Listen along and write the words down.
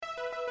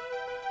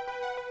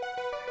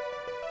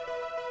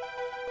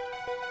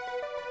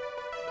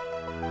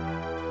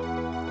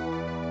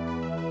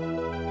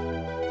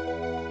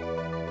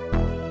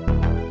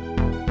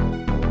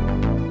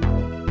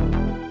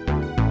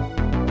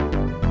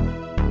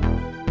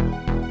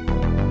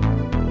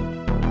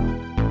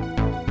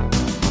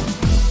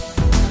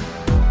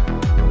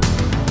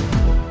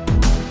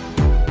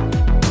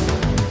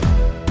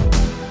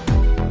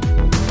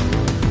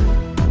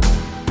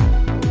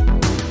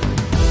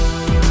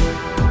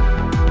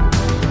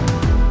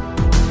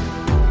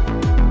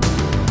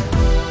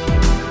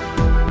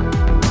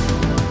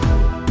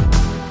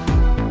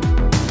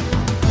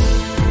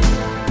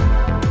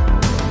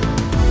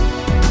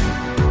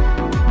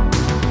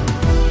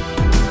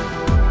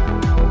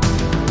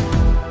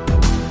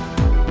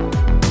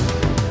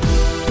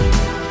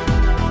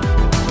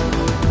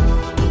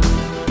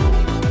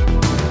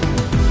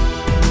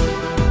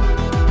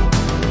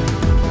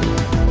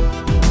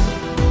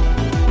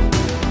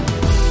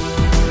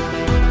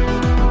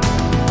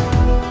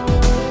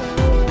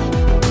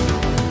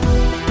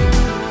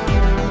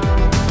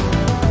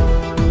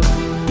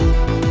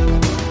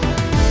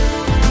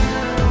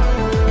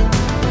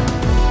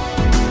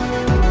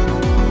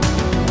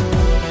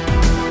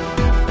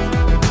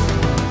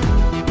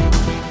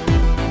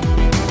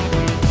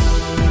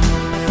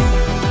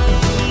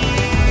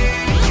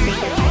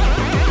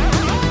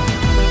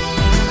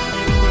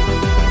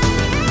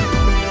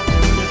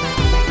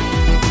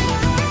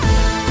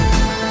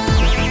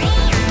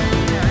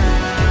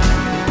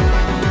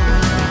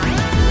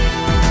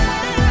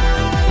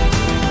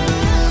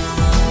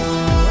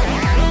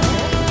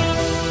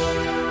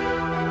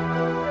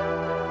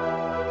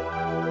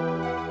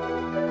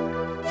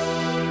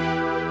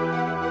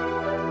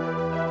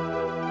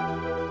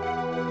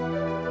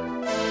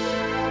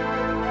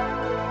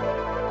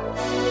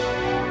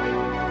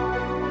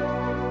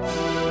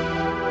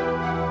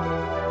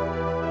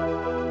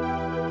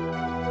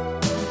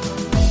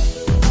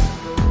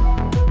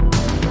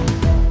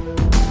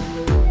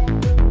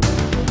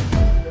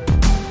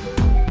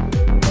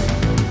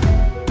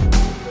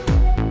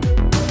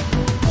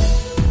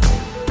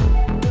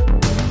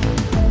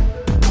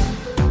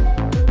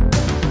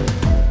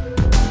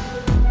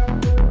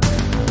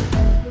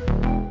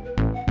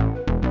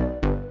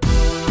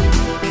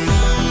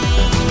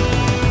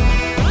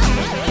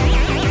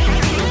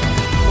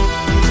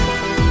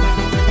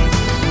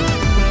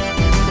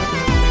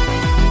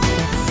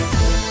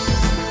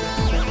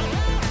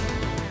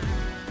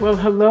Well,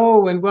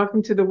 hello and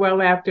welcome to the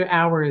Well After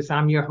Hours.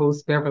 I'm your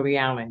host, Beverly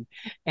Allen.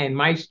 And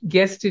my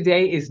guest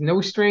today is no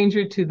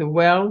stranger to the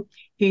well.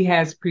 He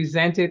has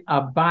presented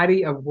a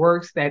body of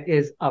works that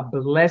is a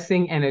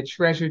blessing and a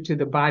treasure to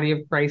the body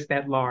of Christ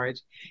at large.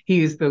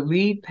 He is the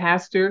lead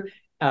pastor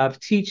of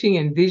teaching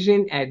and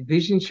vision at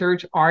Vision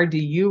Church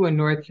RDU in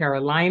North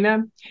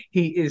Carolina.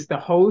 He is the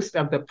host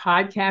of the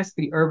podcast,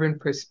 The Urban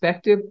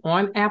Perspective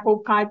on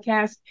Apple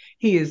Podcasts.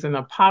 He is an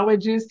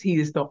apologist. He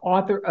is the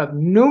author of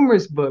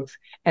numerous books,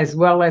 as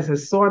well as a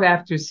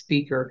sought-after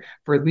speaker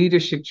for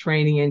leadership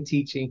training and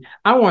teaching.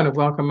 I want to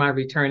welcome my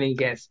returning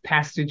guest,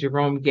 Pastor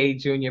Jerome Gay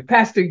Jr.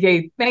 Pastor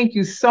Gay, thank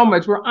you so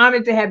much. We're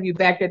honored to have you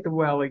back at the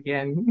well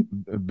again.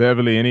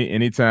 Beverly,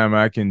 anytime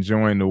I can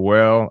join the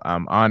well,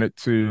 I'm honored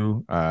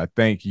to.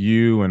 Thank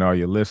you and all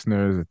your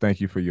listeners.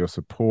 Thank you for your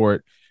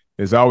support.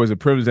 It's always a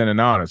privilege and an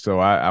honor. So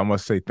I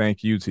must say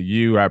thank you to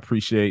you. I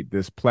appreciate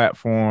this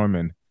platform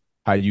and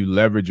how you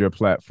leverage your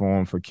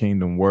platform for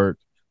kingdom work.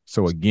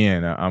 So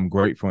again, I'm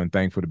grateful and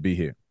thankful to be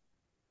here.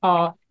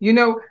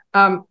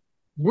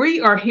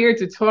 We are here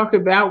to talk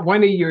about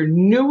one of your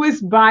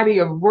newest body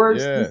of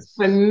works, Yes. This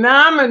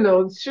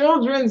phenomenal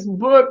children's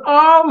book.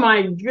 Oh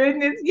my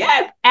goodness.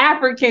 Yes,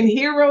 African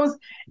Heroes.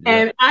 Yeah.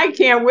 And I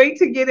can't wait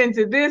to get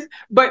into this,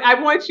 but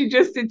I want you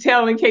just to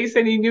tell, in case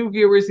any new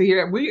viewers are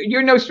here,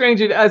 you're no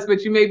stranger to us,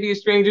 but you may be a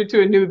stranger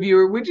to a new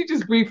viewer. Would you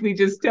just briefly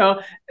just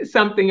tell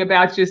something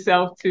about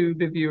yourself to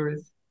the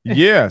viewers?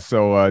 Yeah,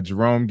 so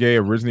Jerome Gay,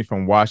 originally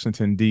from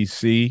Washington,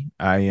 D.C.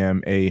 I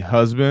am a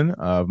husband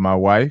of my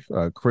wife,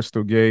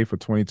 Crystal Gay, for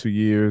 22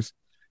 years,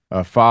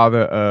 a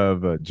father of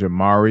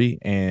Jamari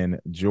and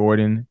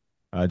Jordan,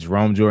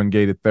 Jerome Jordan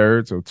Gay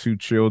III, so 2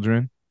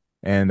 children,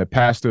 and the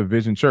pastor of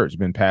Vision Church,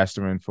 been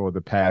pastoring for the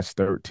past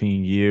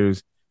 13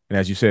 years. And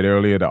as you said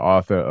earlier, the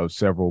author of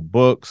several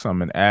books.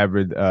 I'm an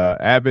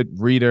avid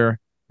reader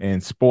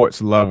and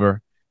sports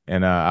lover.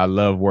 And I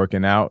love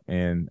working out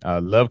and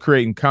love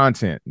creating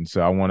content. And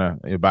so I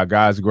want to, by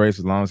God's grace,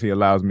 as long as he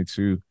allows me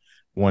to,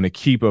 want to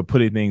keep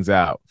putting things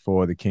out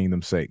for the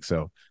kingdom's sake.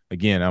 So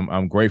again,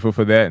 I'm grateful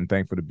for that and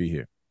thankful to be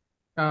here.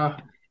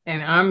 And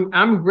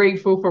I'm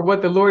grateful for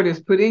what the Lord has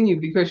put in you,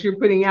 because you're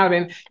putting out,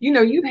 and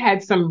you've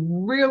had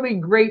some really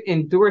great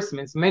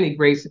endorsements, many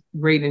great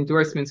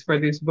endorsements for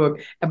this book.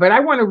 But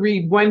I want to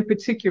read one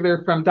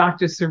particular from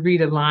Dr.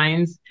 Sarita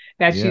Lyons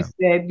that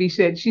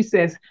she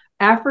says,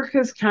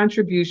 Africa's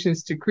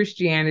contributions to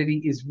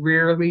Christianity is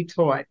rarely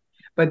taught,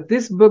 but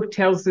this book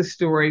tells the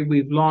story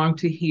we've longed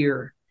to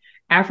hear.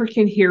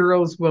 African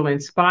heroes will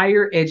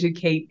inspire,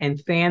 educate, and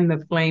fan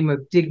the flame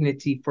of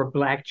dignity for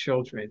Black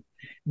children.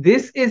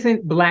 This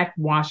isn't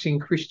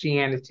blackwashing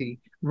Christianity.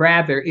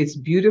 Rather, it's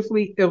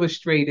beautifully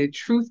illustrated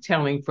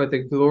truth-telling for the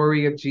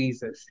glory of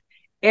Jesus.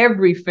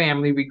 Every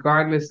family,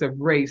 regardless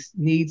of race,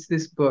 needs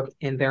this book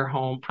in their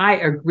home. I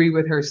agree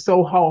with her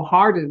so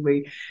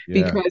wholeheartedly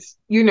because,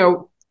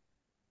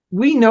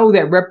 we know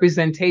that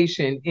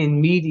representation in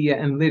media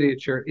and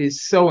literature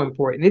is so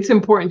important. It's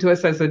important to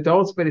us as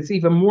adults, but it's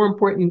even more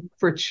important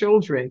for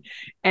children.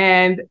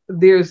 And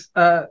there's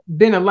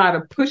been a lot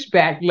of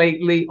pushback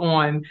lately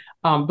on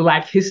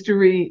Black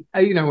history,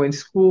 in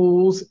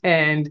schools.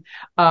 And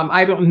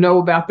I don't know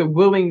about the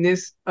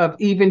willingness of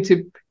even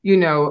to,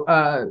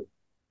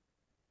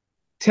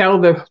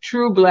 tell the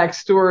true Black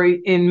story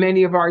in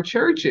many of our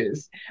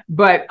churches.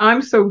 But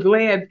I'm so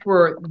glad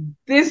for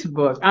this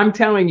book. I'm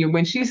telling you,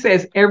 when she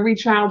says every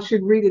child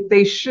should read it,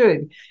 they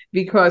should,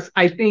 because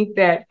I think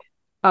that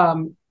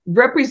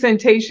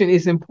representation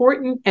is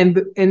important,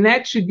 and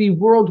that should be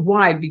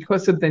worldwide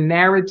because of the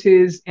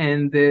narratives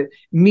and the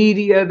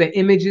media, the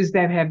images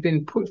that have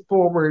been put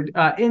forward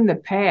in the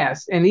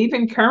past and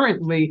even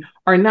currently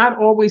are not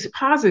always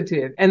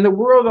positive, and the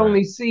world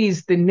only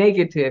sees the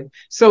negative.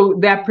 So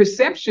that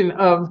perception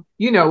of,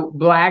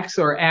 Blacks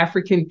or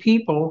African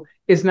people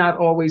is not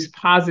always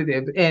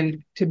positive.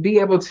 And to be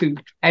able to,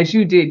 as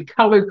you did,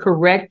 color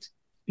correct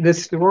the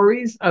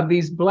stories of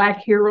these Black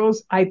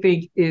heroes, I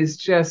think is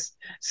just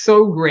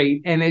so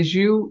great. And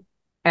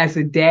as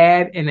a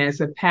dad and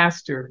as a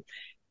pastor,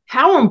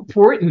 how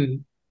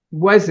important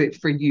was it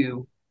for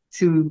you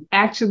to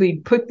actually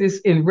put this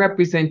in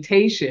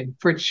representation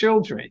for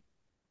children?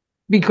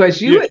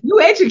 Because you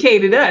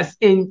educated us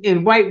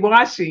in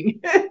whitewashing.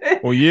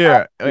 Well,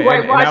 yeah.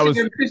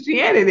 Whitewashing of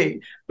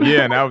Christianity.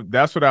 Yeah, and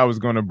that's what I was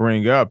going to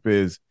bring up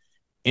is,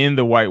 in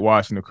the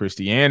whitewashing of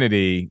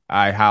Christianity,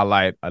 I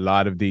highlight a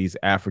lot of these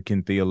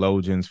African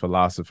theologians,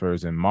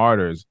 philosophers, and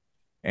martyrs.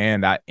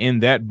 And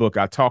in that book,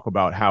 I talk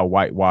about how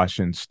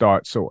whitewashing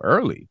starts so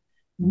early,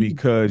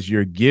 because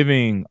you're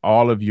giving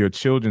all of your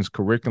children's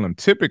curriculum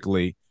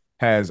typically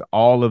has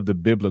all of the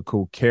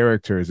biblical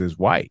characters as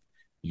white.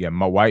 You got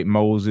my white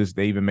Moses.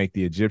 They even make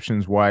the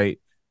Egyptians white,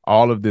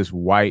 all of this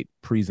white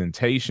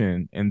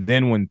presentation. And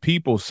then when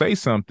people say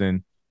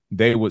something,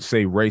 they would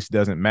say race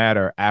doesn't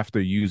matter after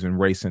using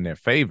race in their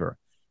favor.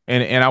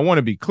 And I want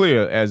to be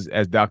clear, as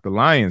Dr.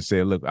 Lyons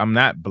said, look, I'm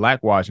not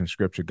blackwashing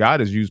scripture. God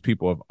has used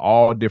people of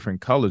all different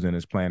colors in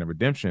his plan of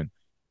redemption.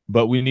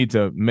 But we need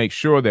to make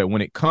sure that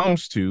when it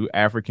comes to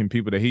African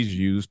people that he's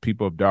used,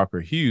 people of darker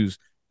hues,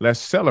 let's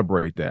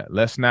celebrate that.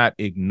 Let's not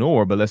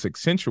ignore, but let's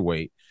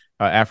accentuate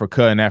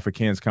Africa and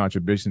Africans'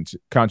 contribution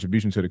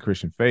to the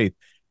Christian faith.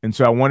 And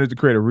so I wanted to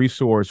create a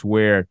resource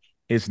where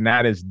it's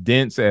not as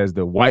dense as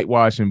the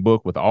whitewashing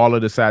book with all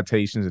of the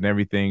citations and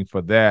everything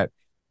for that,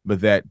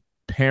 but that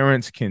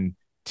parents can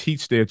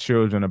teach their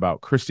children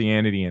about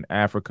Christianity in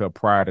Africa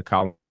prior to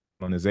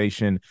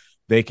colonization.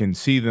 They can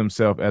see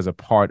themselves as a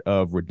part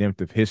of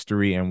redemptive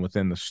history, and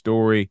within the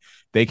story,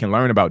 they can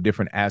learn about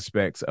different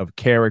aspects of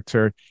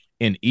character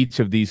in each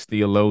of these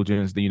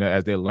theologians,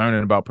 as they're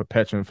learning about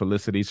Perpetua and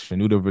Felicitas,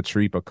 Shenouda of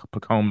Atripe,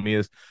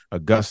 Pachomius,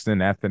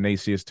 Augustine,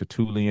 Athanasius,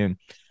 Tertullian,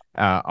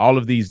 all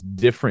of these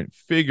different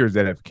figures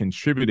that have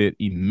contributed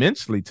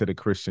immensely to the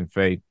Christian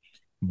faith,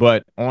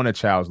 but on a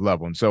child's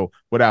level. And so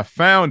what I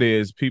found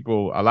is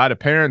a lot of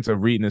parents are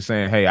reading and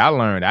saying, hey,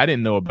 I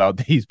didn't know about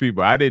these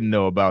people. I didn't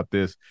know about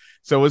this.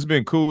 So it's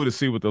been cool to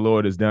see what the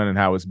Lord has done and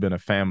how it's been a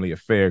family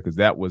affair, because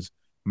that was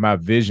my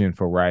vision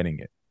for writing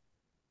it.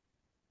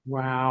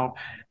 Wow.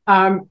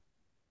 When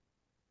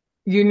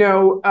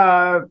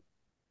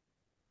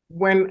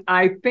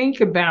I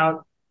think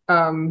about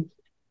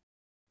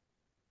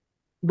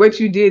what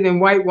you did in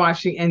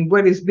whitewashing and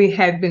what has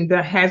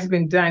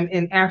been done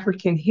in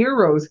African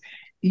heroes,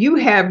 you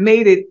have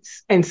made it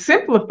and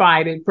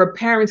simplified it for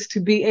parents to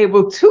be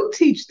able to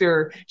teach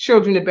their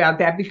children about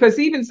that. Because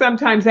even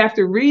sometimes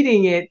after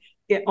reading it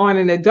on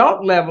an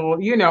adult level,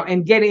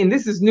 and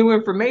this is new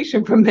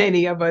information for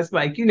many of us,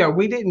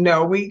 we didn't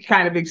know, we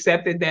kind of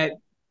accepted that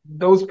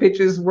those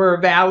pictures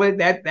were valid,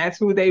 that's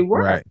who they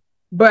were. Right.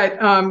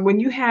 But when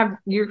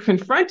you're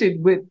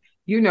confronted with,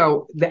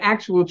 the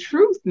actual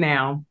truth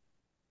now,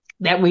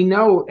 that we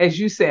know, as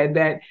you said,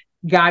 that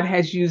God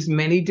has used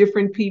many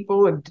different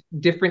people of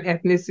different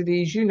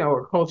ethnicities,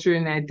 or culture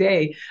in that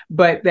day,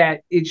 but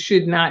that it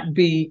should not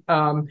be,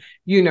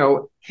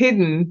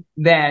 hidden,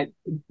 that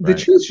the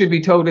truth should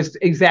be told us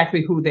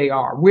exactly who they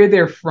are, where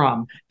they're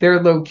from,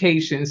 their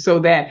location, so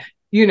that,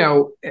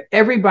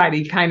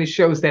 everybody kind of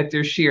shows that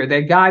they're shared,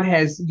 that God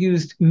has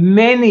used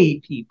many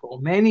people,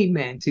 many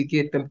men to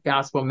get the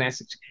gospel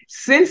message.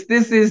 Since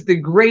this is the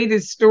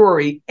greatest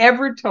story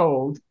ever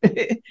told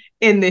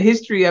in the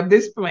history of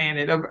this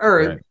planet, of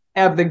Earth,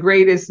 of the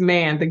greatest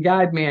man, the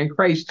God-man,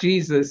 Christ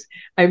Jesus.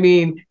 I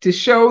mean, to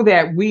show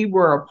that we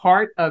were a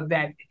part of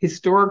that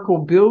historical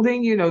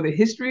building, the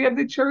history of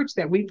the church,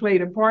 that we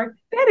played a part,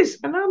 that is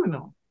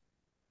phenomenal.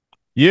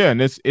 Yeah,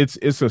 and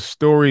it's a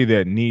story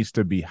that needs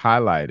to be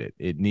highlighted.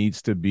 It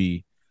needs to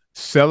be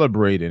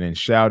celebrated and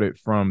shouted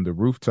from the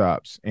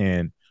rooftops.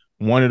 And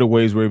one of the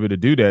ways we're able to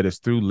do that is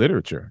through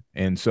literature.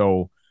 And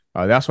so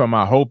that's why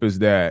my hope is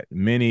that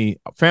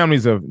many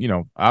families of,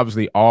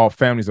 obviously all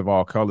families of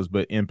all colors,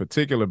 but in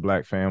particular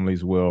Black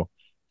families will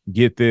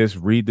get this,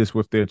 read this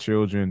with their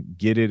children,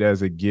 get it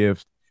as a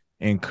gift,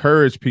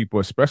 encourage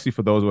people, especially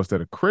for those of us that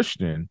are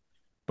Christian,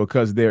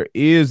 because there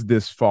is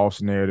this false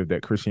narrative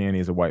that Christianity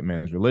is a white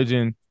man's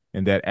religion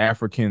and that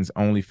Africans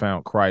only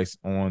found Christ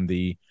on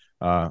the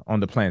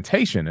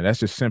plantation. And that's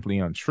just simply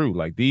untrue.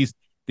 Like these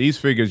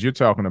figures, you're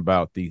talking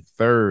about the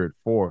 3rd,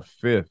 4th,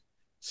 5th,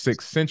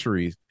 6th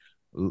centuries,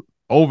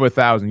 over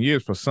 1,000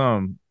 years for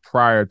some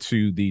prior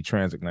to the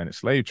transatlantic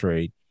slave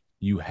trade.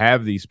 You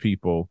have these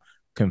people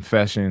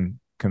confessing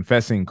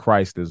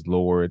Christ as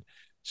Lord,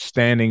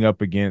 standing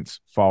up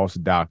against false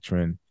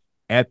doctrine,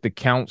 at the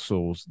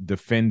councils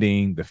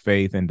defending the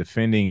faith and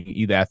defending,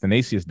 either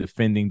Athanasius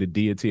defending the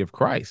deity of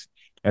Christ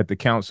at the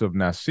Council of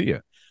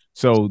Nicaea.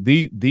 So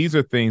these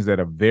are things that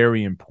are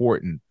very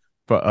important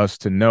for us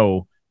to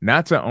know,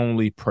 not to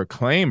only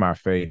proclaim our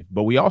faith,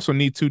 but we also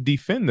need to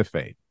defend the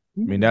faith.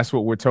 I mean, that's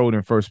what we're told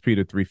in 1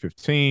 Peter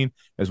 3:15,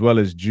 as well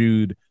as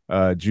Jude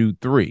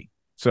 3.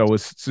 So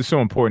it's just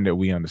so important that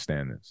we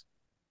understand this.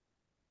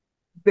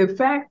 The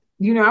fact,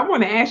 I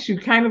want to ask you,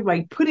 kind of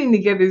like putting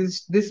together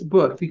this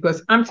book,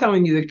 because I'm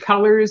telling you, the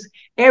colors,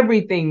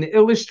 everything, the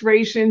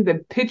illustration,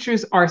 the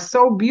pictures are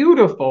so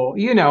beautiful,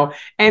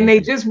 and they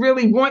just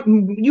really want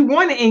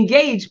to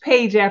engage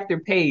page after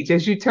page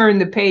as you turn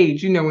the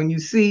page, when you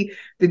see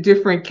the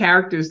different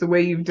characters, the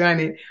way you've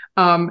done it.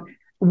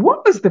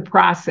 What was the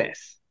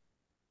process?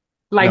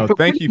 For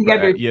putting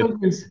together a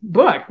children's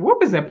book,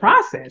 what was the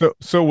process?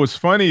 So what's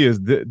funny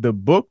is the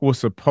book was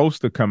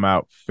supposed to come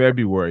out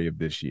February of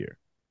this year.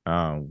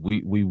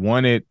 We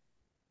wanted,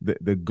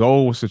 the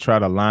goal was to try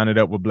to line it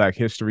up with Black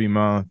History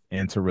Month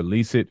and to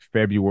release it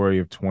February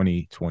of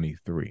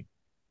 2023.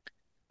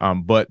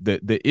 But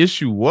the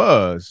issue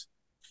was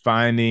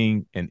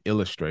finding an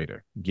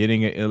illustrator,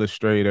 getting an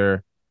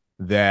illustrator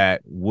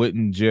that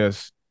wouldn't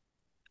just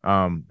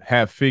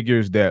have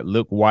figures that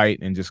look white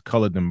and just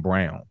color them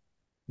brown,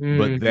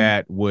 but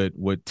that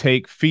would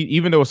take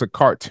even though it's a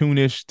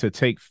cartoonish, to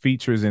take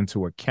features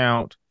into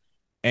account.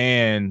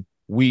 And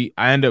we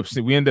end up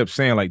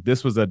saying, like,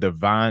 this was a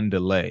divine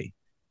delay.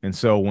 And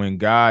so when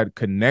God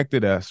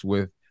connected us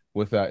with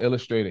our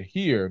illustrator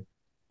here,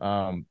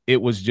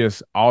 it was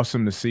just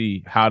awesome to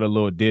see how the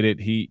Lord did it.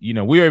 He,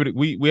 we were able to,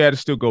 we had to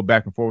still go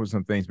back and forth with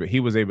some things, but he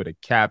was able to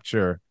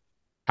capture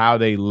how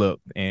they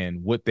looked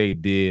and what they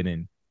did,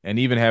 and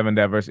even having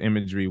diverse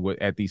imagery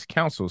at these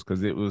councils,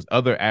 because it was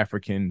other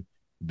African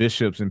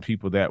bishops and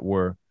people that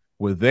were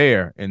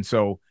there. And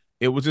so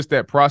it was just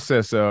that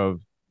process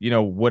of,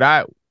 what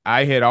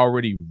I had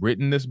already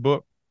written this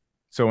book.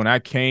 So when I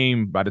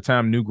came, by the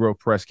time New Growth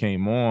Press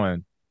came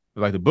on,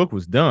 like the book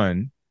was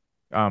done.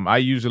 I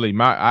usually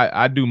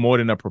I do more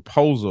than a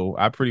proposal.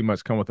 I pretty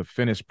much come with a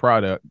finished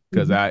product,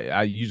 because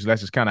I usually,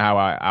 that's just kind of how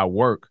I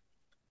work.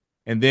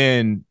 And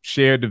then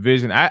shared the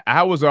vision.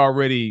 I was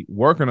already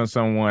working on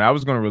someone. I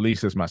was going to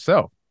release this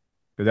myself,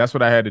 because that's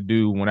what I had to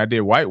do when I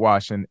did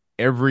whitewashing.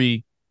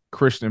 Every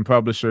Christian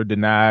publisher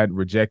denied,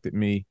 rejected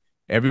me.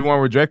 Everyone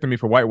rejected me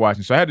for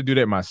whitewashing. So I had to do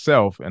that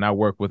myself. And I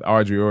worked with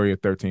Audrey Oria,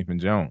 13th and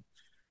Jones.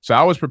 So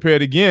I was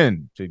prepared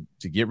again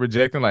to get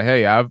rejected. Like,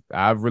 hey,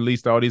 I've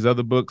released all these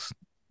other books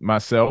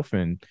myself,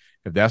 and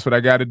if that's what I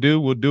got to do,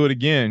 we'll do it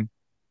again.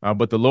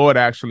 But the Lord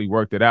actually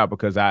worked it out,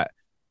 because I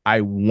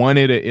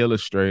wanted an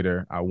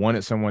illustrator. I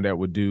wanted someone that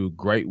would do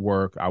great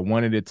work. I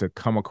wanted it to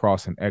come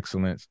across in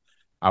excellence.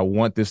 I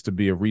want this to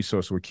be a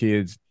resource where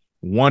kids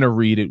want to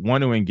read it,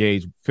 want to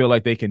engage, feel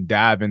like they can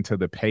dive into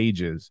the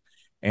pages,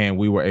 and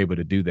we were able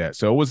to do that.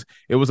 So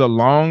it was a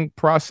long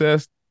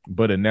process,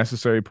 but a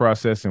necessary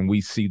process, and we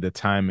see the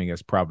timing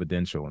as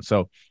providential. And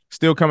so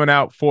still coming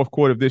out fourth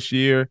quarter of this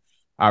year.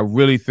 I'm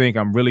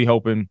really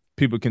hoping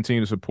people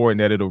continue to support, and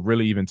that it'll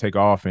really even take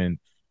off in,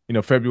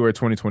 February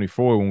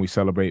 2024, when we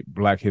celebrate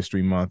Black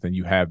History Month, and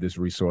you have this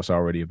resource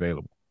already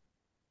available.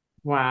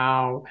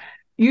 Wow.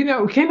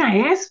 Can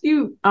I ask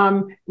you,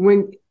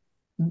 when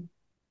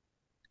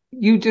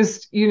you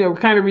just,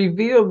 kind of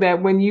revealed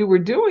that when you were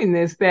doing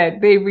this, that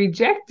they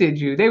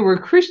rejected you. They were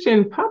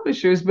Christian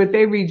publishers, but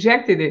they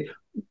rejected it.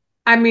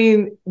 I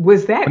mean,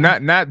 was that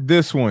not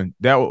this one?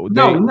 No,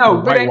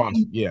 but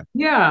yeah.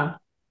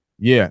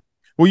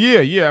 Well,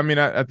 yeah. I mean,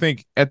 I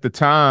think at the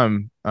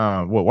time,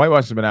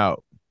 whitewash has been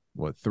out,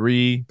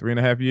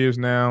 3.5 years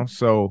now.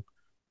 So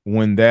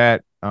when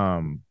that,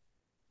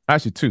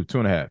 actually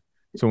 2.5.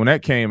 So when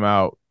that came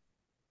out,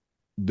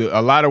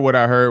 a lot of what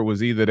I heard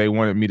was either they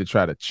wanted me to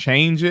try to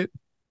change it,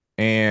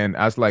 and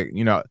I was like,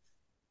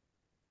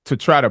 to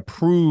try to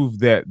prove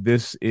that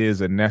this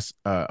is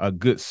a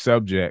good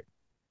subject.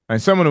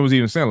 And someone was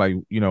even saying, like,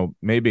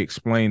 maybe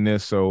explain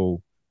this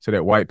so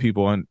that white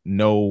people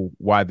know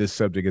why this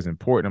subject is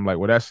important. I'm like,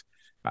 well,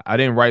 I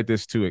didn't write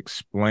this to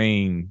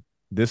explain.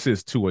 This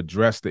is to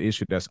address the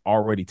issue that's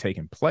already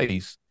taken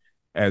place,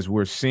 as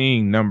we're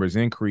seeing numbers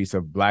increase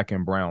of Black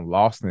and brown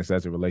lostness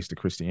as it relates to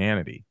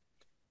Christianity.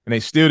 And they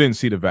still didn't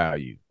see the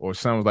value. Or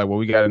some was like, well,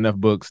 we got enough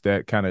books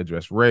that kind of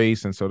address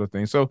race and sort of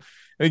thing. So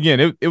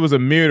again, it was a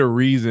myriad of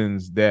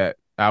reasons that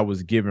I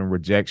was given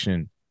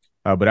rejection.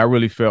 But I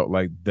really felt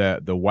like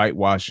the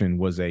whitewashing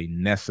was a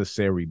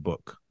necessary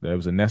book. That it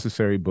was a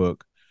necessary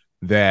book,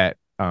 that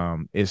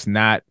it's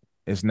not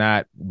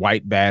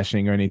white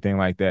bashing or anything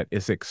like that.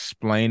 It's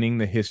explaining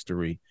the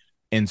history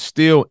and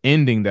still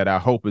ending that our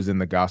hope is in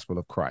the gospel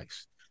of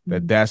Christ.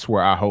 That's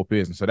where our hope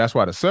is. And so that's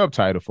why the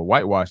subtitle for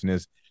whitewashing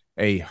is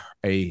a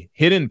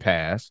hidden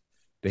past.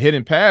 The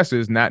hidden past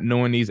is not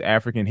knowing these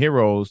African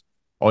heroes,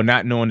 or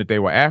not knowing that they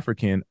were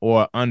African,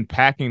 or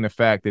unpacking the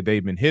fact that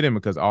they've been hidden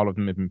because all of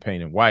them have been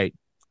painted white.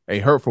 A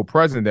hurtful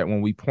present that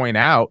when we point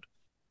out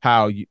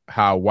how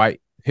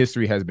white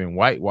history has been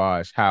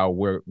whitewashed, how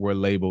we're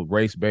labeled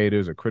race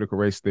baiters or critical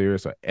race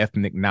theorists or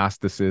ethnic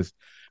Gnosticists,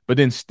 but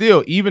then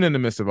still, even in the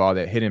midst of all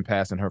that hidden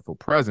past and hurtful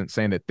present,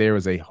 saying that there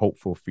is a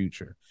hopeful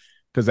future.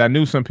 Because I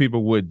knew some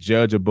people would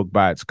judge a book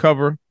by its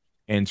cover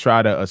and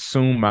try to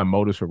assume my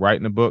motives for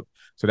writing the book.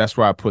 So that's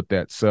why I put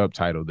that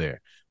subtitle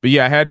there. But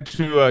yeah, I had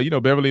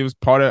to, Beverly was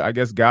part of, I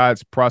guess,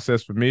 God's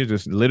process for me.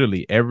 Just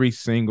literally every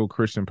single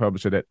Christian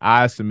publisher that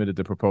I submitted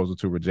the proposal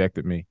to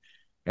rejected me.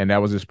 And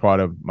that was just part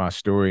of my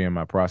story and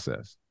my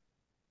process.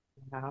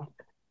 Wow.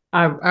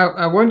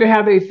 I wonder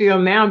how they feel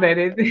now that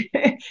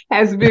it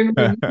has been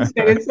released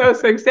and it's so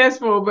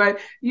successful. But,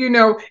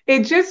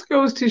 it just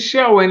goes to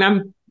show, and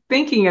I'm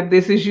thinking of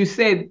this, as you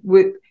said,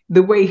 with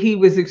the way he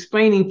was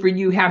explaining for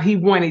you how he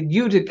wanted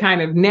you to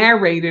kind of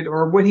narrate it,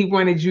 or what he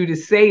wanted you to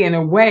say in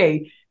a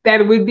way that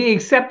it would be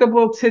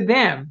acceptable to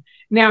them.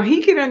 Now,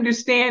 he could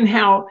understand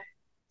how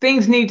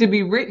things need to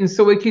be written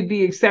so it could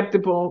be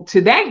acceptable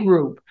to that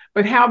group.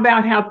 But how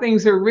about how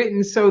things are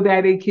written so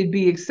that it could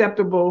be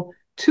acceptable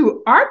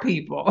to our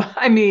people?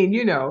 I mean,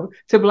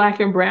 to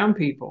Black and brown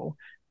people.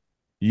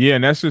 Yeah,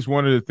 and that's just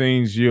one of the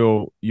things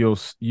you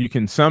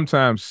can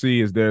sometimes see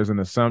is there's an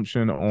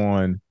assumption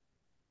on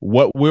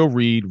what we'll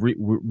read,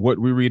 what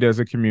we read as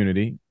a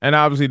community, and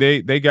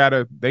obviously they got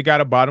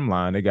a bottom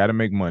line, they got to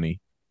make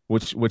money,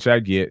 which I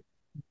get,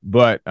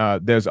 but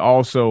there's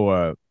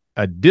also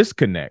a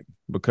disconnect,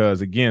 because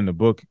again, the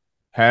book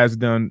has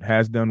done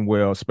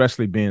well,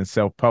 especially being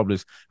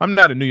self-published. I'm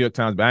not a New York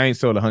Times, but I ain't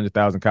sold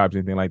 100,000 copies,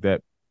 anything like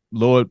that.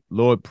 Lord,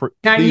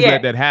 please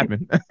let that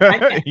happen.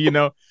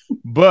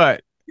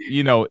 But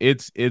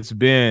it's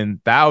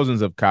been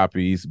thousands of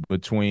copies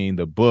between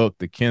the book,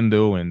 the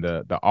Kindle, and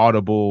the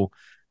Audible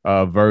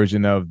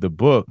version of the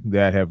book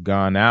that have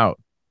gone out.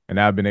 And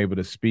I've been able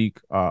to speak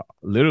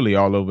literally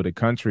all over the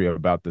country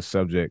about the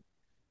subject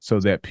so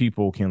that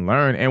people can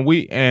learn.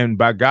 And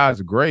by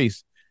God's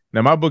grace,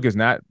 now my book is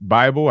not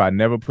Bible. I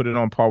never put it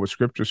on par with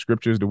Scripture.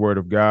 Scripture is the word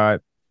of God,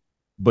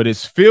 but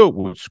it's filled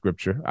with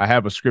Scripture. I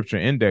have a Scripture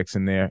index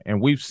in there,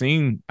 and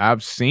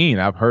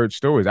I've heard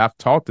stories. I've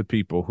talked to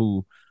people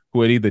who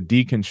had either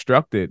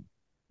deconstructed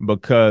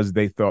because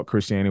they thought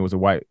Christianity was a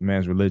white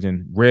man's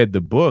religion, read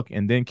the book,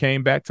 and then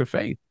came back to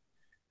faith.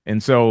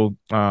 And so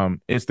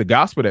it's the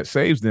gospel that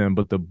saves them,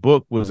 but the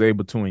book was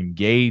able to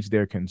engage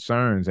their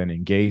concerns and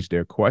engage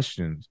their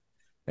questions,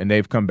 and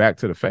they've come back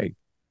to the faith.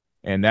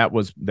 And that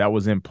was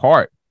in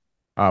part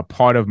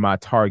of my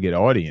target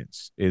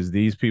audience is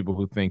these people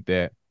who think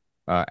that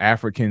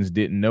Africans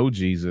didn't know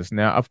Jesus.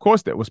 Now, of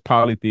course, that was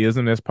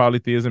polytheism. There's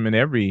polytheism in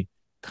every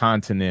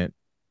continent,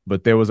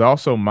 but there was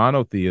also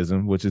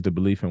monotheism, which is the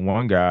belief in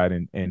one God.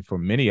 And for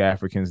many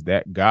Africans,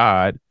 that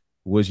God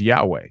was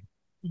Yahweh.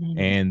 Mm-hmm.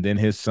 And then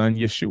his son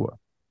Yeshua,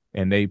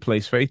 and they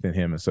place faith in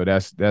him. And so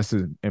that's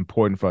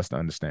important for us to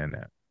understand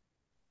that.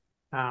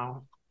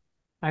 Wow.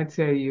 I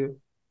tell you,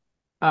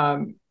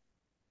 I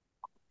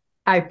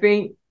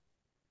think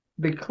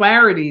the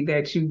clarity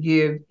that you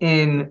give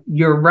in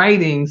your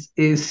writings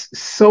is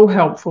so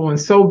helpful and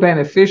so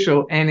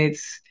beneficial, and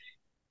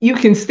you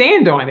can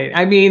stand on it.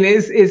 I mean,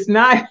 it's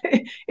not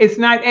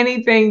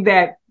anything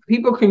that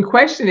people can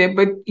question it,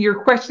 but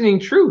you're questioning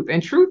truth,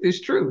 and truth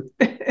is truth.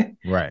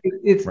 Right.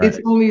 It's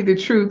only the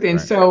truth.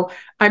 And so,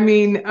 I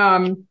mean,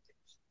 I'm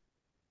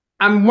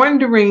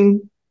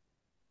wondering,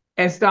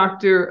 as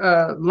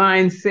Dr.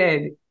 Lyons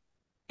said,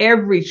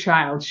 every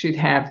child should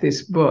have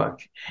this book.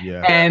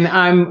 Yeah.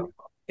 And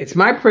it's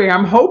my prayer.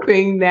 I'm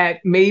hoping that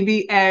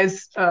maybe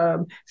as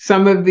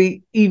some of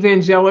the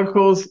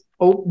evangelicals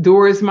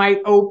doors might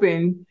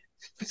open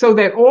so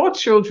that all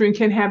children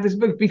can have this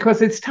book,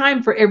 because it's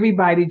time for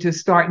everybody to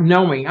start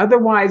knowing.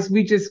 Otherwise,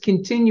 we just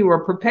continue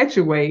or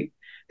perpetuate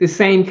the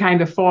same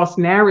kind of false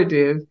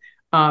narrative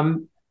that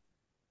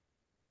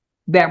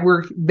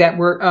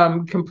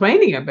we're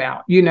complaining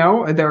about,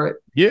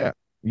 Yeah.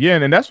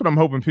 And that's what I'm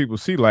hoping people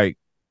see, like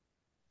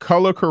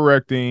color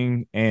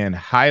correcting and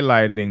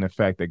highlighting the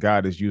fact that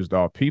God has used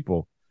all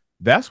people.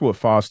 That's what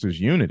fosters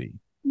unity.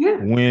 Yeah.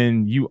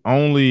 When you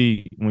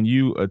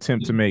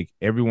attempt to make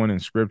everyone in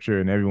Scripture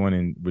and everyone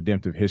in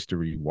redemptive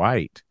history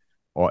white,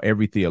 or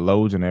every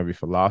theologian, every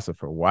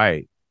philosopher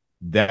white,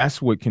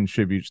 that's what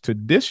contributes to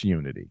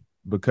disunity,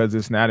 because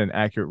it's not an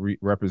accurate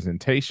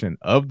representation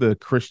of the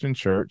Christian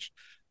church,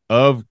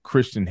 of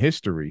Christian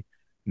history,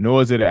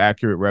 nor is it an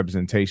accurate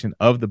representation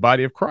of the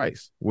body of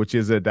Christ, which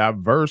is a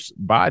diverse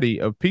body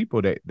of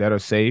people that are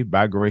saved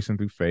by grace and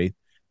through faith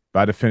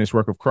by the finished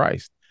work of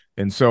Christ.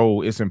 And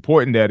so it's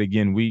important that,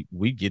 again, we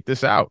get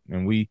this out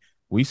and we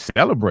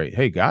celebrate.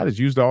 Hey, God has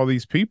used all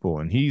these people,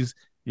 and he's,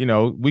 praise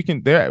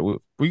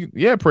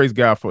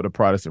God for the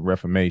Protestant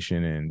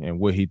Reformation and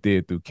what he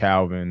did through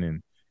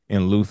Calvin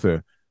and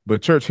Luther.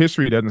 But church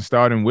history doesn't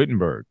start in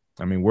Wittenberg.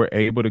 I mean, we're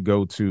able to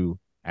go to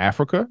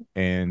Africa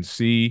and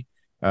see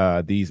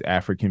these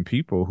African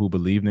people who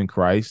believed in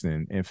Christ.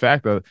 And in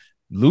fact,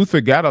 Luther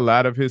got a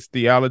lot of his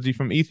theology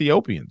from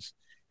Ethiopians.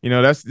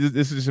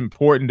 This is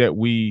important that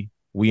we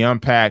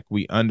unpack,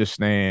 we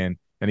understand,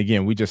 and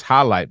again, we just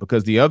highlight,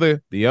 because the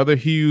other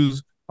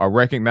hues are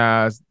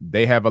recognized.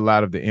 They have a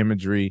lot of the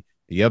imagery.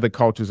 The other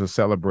cultures are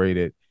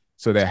celebrated.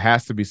 So there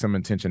has to be some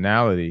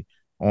intentionality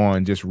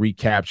on just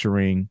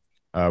recapturing,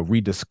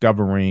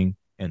 rediscovering,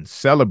 and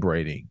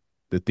celebrating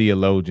the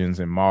theologians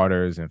and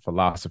martyrs and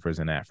philosophers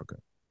in Africa.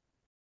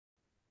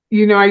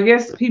 I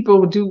guess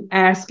people do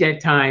ask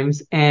at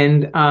times,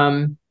 and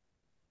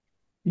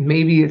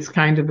maybe it's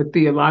kind of a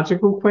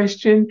theological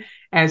question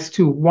as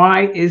to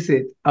why is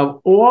it,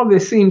 of all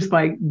this seems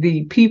like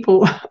the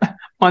people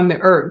on the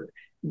earth,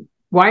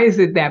 why is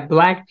it that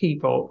Black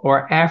people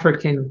or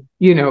African,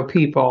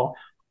 people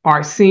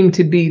seem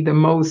to be the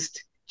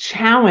most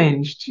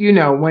challenged,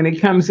 when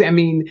it comes,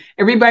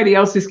 everybody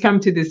else has come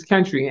to this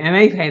country and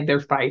they've had their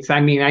fights. I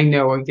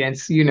know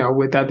against,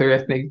 with other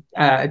ethnic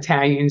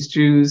Italians,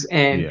 Jews,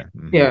 and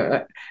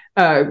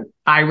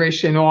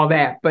Irish and all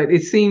that. But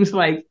it seems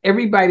like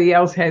everybody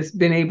else has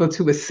been able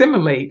to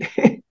assimilate.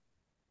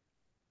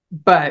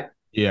 But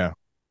yeah.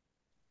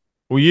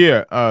 Well,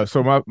 yeah.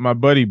 So my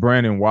buddy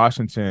Brandon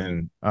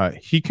Washington,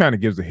 he kind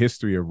of gives a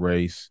history of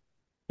race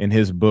in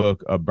his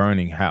book, A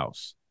Burning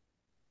House.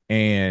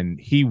 And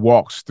he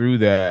walks through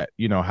that,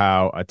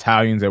 how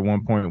Italians at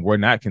one point were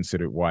not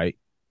considered white,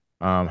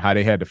 how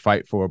they had to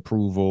fight for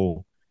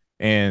approval.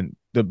 And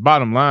the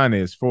bottom line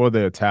is, for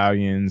the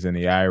Italians and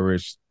the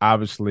Irish,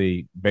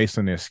 obviously, based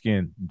on their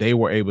skin, they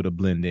were able to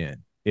blend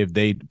in. If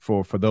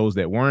for those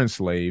that were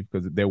enslaved,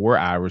 because there were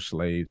Irish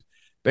slaves,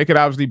 they could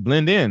obviously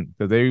blend in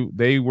because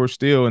they were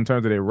still, in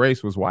terms of their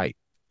race, was white,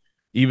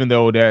 even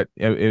though that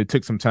it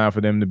took some time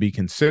for them to be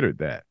considered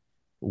that.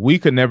 we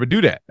could never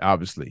do that,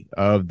 obviously.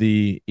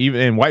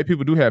 And white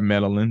people do have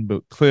melanin,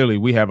 but clearly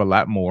we have a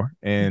lot more,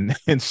 and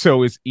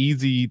so it's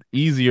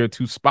easier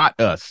to spot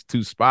us,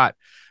 to spot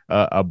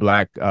a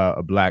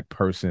black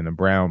person, a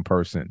brown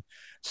person.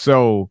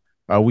 So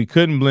we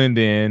couldn't blend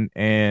in,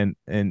 and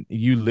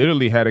you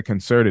literally had a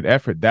concerted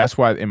effort. That's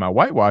why in my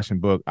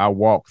whitewashing book I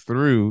walk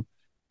through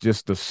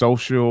just the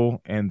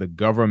social and the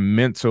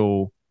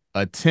governmental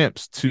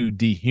attempts to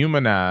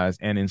dehumanize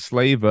and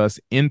enslave us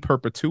in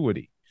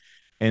perpetuity.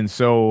 And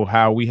so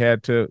how we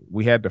had to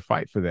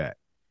fight for that.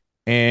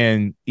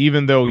 And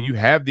even though you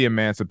have the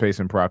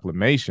Emancipation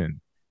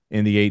Proclamation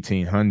in the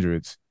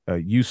 1800s,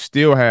 you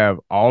still have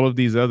all of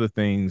these other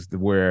things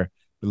where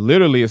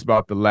literally it's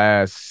about the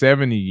last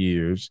 70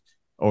 years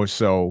or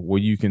so where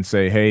you can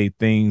say, hey,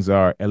 things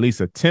are at least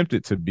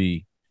attempted to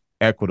be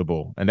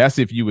equitable. And that's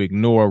if you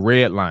ignore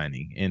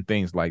redlining and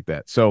things like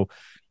that. So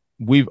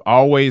we've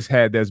always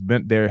had,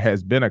 there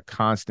has been a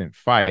constant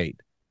fight,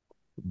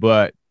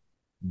 but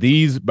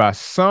these, by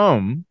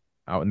some,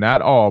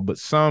 not all, but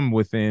some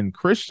within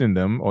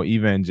Christendom or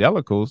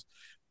evangelicals,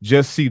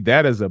 just see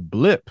that as a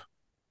blip,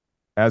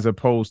 as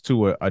opposed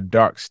to a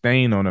dark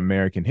stain on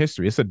American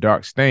history. It's a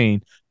dark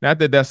stain. Not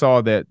that that's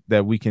all that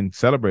we can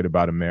celebrate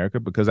about America,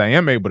 because I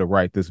am able to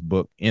write this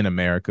book in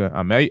America.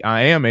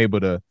 I am able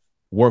to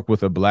work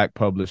with a black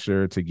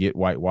publisher to get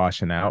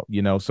whitewashing out,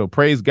 so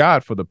praise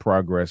God for the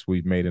progress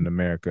we've made in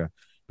America.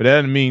 But that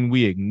doesn't mean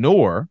we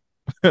ignore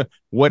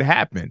what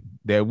happened,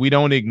 that we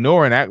don't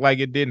ignore and act like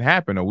it didn't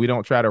happen, or we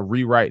don't try to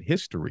rewrite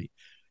history.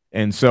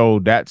 And so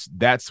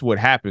that's what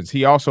happens.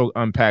 He also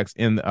unpacks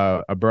in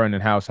A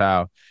Burning House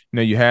how,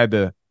 you had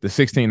the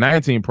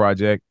 1619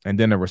 project, and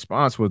then the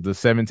response was the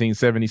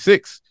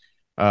 1776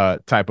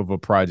 type of a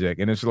project.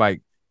 And it's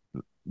like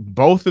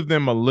both of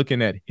them are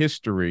looking at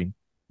history,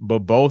 but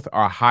both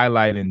are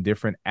highlighting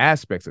different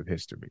aspects of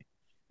history.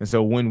 And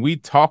so when we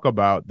talk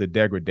about the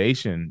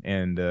degradation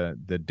and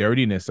the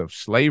dirtiness of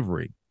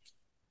slavery,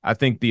 I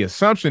think the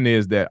assumption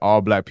is that all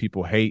black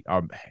people hate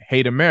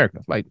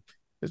America. Like,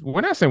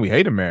 we're not saying we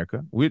hate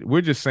America.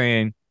 We're just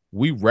saying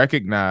we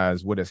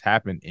recognize what has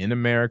happened in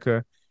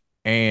America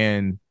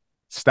and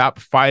stop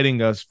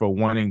fighting us for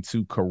wanting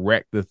to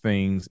correct the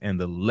things and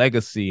the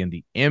legacy and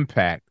the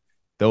impact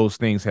those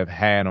things have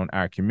had on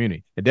our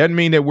community. It doesn't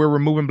mean that we're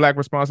removing black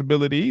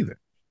responsibility either.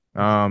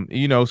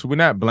 So we're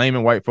not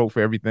blaming white folk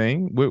for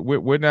everything.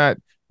 We're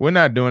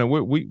not doing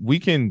it. We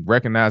can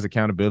recognize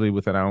accountability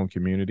within our own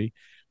community.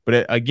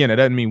 But again, it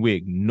doesn't mean we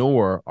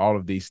ignore all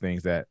of these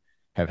things that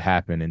have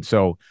happened. And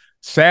so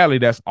sadly,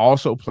 that's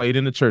also played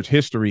into church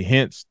history,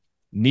 hence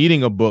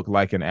needing a book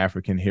like An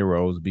African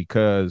Heroes,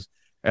 because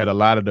at a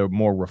lot of the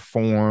more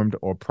Reformed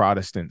or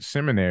Protestant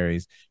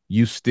seminaries,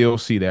 you still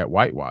see that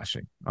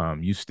whitewashing.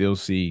 You still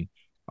see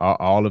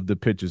all of the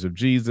pictures of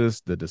Jesus,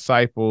 the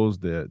disciples,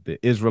 the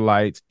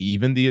Israelites,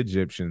 even the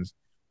Egyptians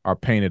are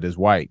painted as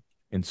white.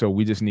 And so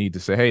we just need to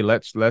say, hey,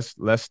 let's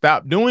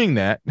stop doing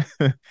that.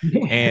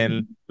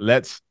 And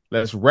let's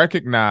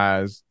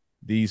recognize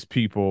these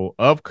people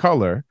of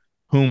color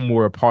whom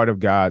were a part of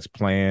God's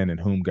plan and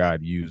whom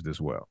God used as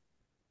well.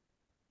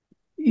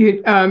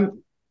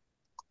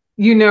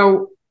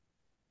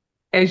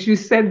 As you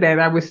said that,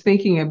 I was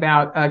thinking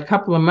about a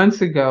couple of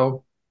months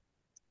ago,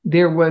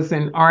 there was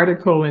an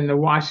article in the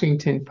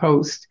Washington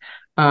Post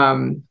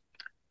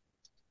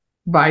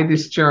by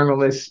this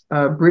journalist,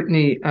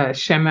 Brittany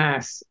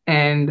Shamas,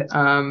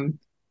 and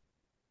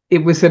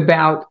it was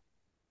about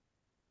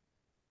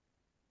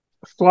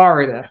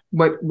Florida,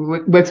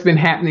 what's been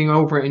happening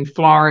over in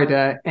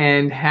Florida,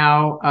 and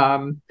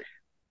how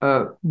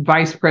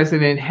Vice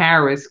President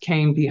Harris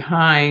came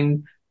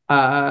behind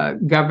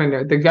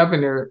the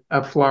governor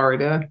of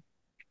Florida,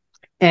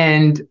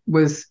 and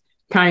was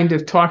kind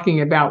of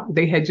talking about,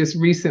 they had just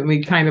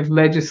recently kind of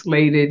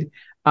legislated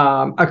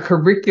a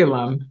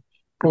curriculum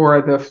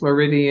for the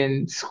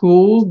Floridian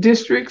school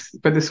districts,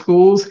 for the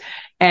schools.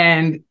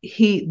 And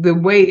the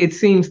way it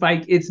seems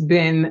like it's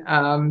been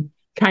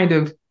kind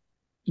of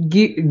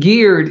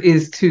geared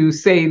is to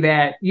say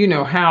that,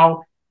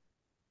 how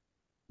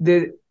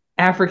the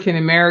African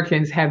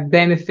Americans have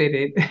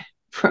benefited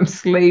from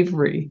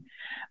slavery,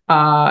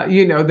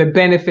 the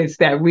benefits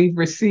that we've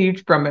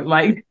received from it,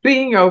 like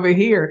being over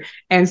here.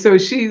 And so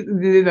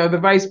the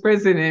vice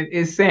president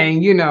is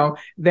saying,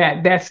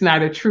 that that's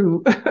not a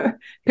true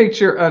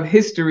picture of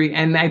history.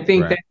 And I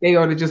think that they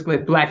ought to just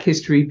let Black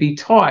history be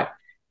taught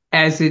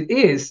as it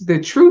is, the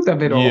truth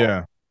of it all.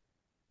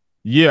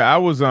 Yeah. I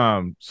was,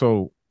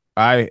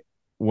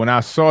 when I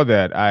saw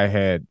that,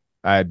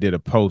 I did a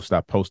post,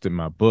 I posted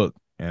my book,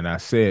 and I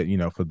said,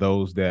 for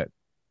those that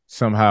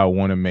somehow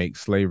want to make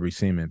slavery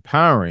seem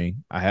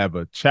empowering, I have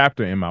a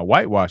chapter in my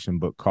whitewashing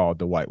book called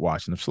The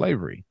Whitewashing of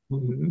Slavery.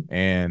 Mm-hmm.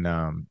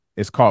 And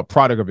it's called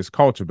Product of Its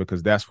Culture,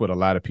 because that's what a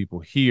lot of people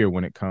hear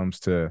when it comes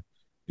to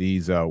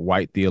these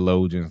white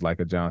theologians like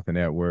a Jonathan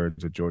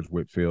Edwards or George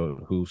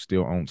Whitefield who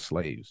still own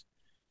slaves.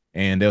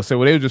 And they'll say,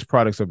 well, they were just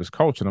products of his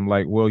culture. And I'm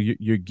like, well,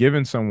 you're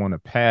giving someone a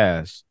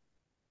pass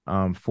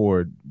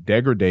for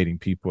degrading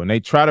people, and they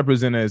try to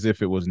present it as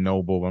if it was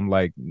noble. I'm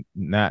like,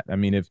 not. I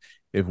mean,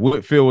 if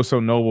Whitfield was so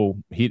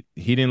noble, he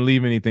didn't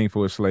leave anything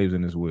for his slaves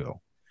in his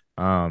will.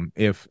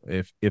 If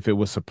it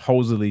was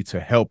supposedly to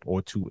help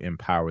or to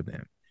empower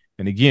them,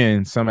 and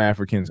again, some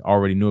Africans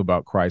already knew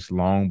about Christ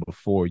long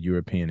before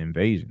European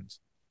invasions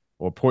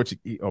or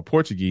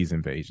Portuguese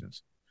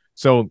invasions.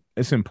 So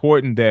it's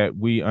important that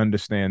we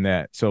understand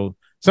that. So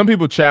some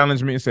people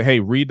challenge me and say, hey,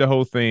 read the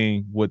whole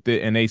thing with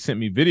it. And they sent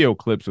me video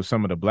clips of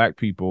some of the Black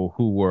people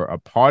who were a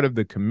part of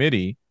the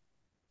committee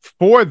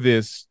for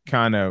this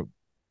kind of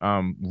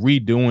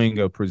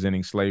redoing of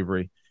presenting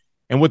slavery.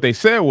 And what they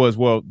said was,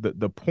 well,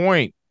 the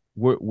point,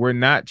 we're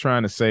not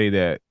trying to say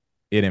that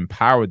it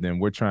empowered them.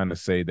 We're trying to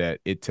say that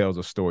it tells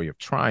a story of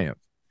triumph.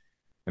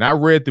 And I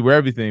read through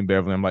everything,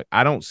 Beverly. I'm like,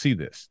 I don't see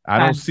this. I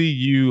don't see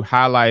you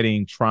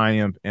highlighting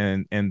triumph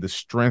and the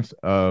strength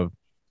of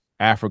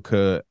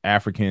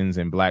Africans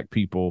and Black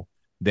people,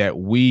 that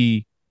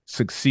we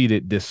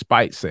succeeded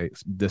despite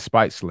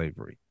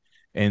slavery.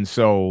 And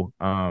so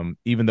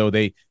even though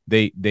they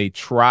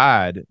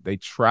tried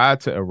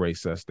to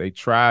erase us,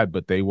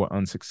 but they were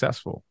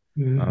unsuccessful.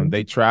 Mm-hmm.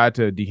 They tried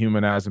to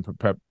dehumanize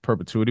in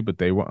perpetuity, but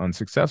they were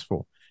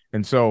unsuccessful.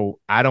 And so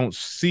I don't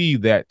see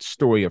that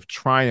story of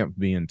triumph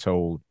being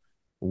told.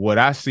 What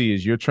I see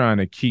is you're trying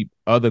to keep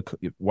other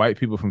white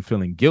people from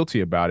feeling guilty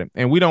about it.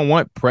 And we don't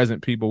want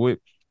present people.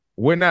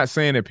 We're not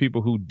saying that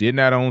people who did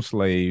not own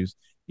slaves,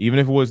 even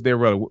if it was their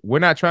relative, we're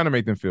not trying to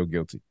make them feel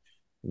guilty.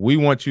 We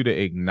want you to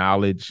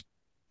acknowledge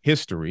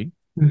history.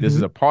 Mm-hmm. This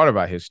is a part of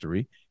our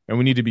history. And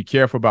we need to be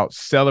careful about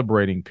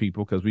celebrating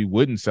people, because we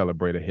wouldn't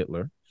celebrate a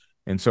Hitler.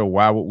 And so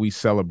why would we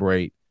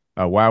celebrate?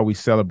 Why are we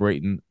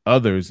celebrating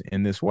others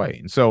in this way?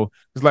 And so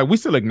it's like we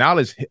still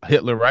acknowledge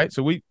Hitler, right?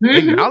 So we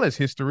mm-hmm. acknowledge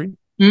history,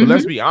 mm-hmm. but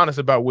let's be honest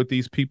about what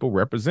these people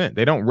represent.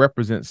 They don't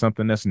represent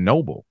something that's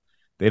noble.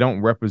 They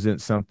don't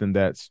represent something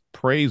that's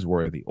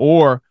praiseworthy,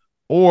 or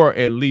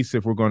at least,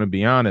 if we're going to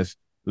be honest,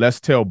 let's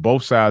tell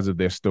both sides of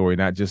their story,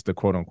 not just the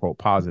quote unquote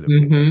positive.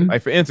 Mm-hmm.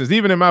 Like, for instance,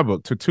 even in my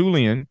book,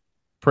 Tertullian,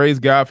 praise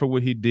God for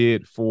what he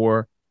did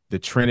for the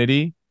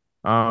Trinity.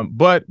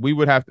 But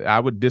I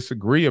would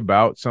disagree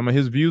about some of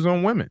his views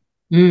on women.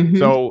 Mm-hmm.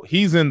 So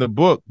he's in the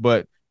book,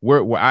 but for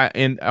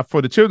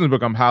the children's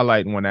book, I'm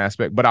highlighting one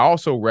aspect, but I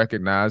also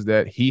recognize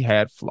that he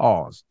had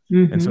flaws.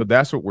 Mm-hmm. And so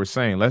that's what we're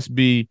saying. Let's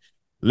be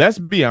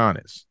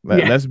honest.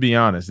 Let's be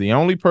honest. The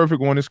only perfect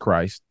one is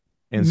Christ.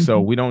 And mm-hmm.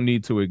 so we don't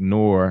need to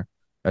ignore,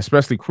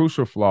 especially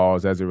crucial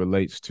flaws as it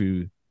relates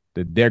to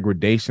the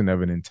degradation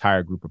of an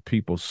entire group of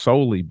people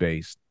solely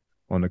based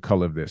on the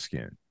color of their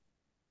skin.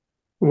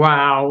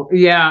 Wow.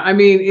 Yeah. I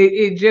mean,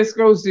 it just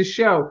goes to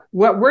show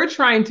what we're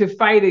trying to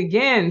fight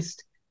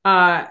against,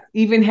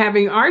 even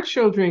having our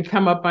children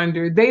come up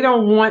under. They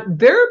don't want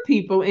their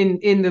people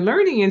in the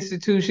learning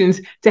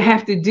institutions to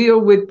have to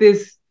deal with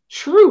this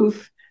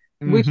truth,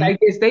 mm-hmm. which I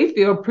guess they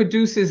feel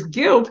produces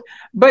guilt.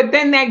 But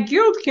then that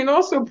guilt can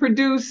also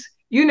produce,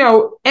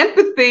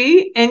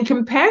 empathy and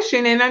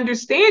compassion and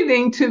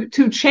understanding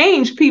to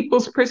change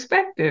people's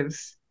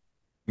perspectives.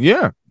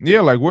 Yeah. Yeah.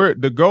 Like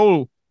the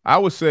goal, I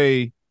would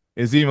say,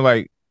 is even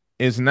like,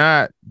 it's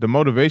not, the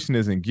motivation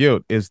isn't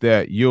guilt. It's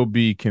that you'll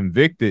be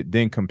convicted,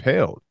 then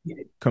compelled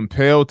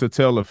to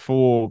tell a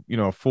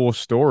full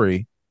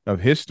story of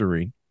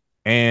history.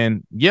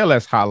 And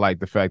let's highlight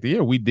the fact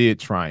that, we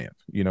did triumph.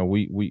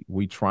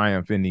 We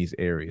triumph in these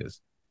areas.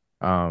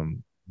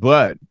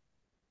 But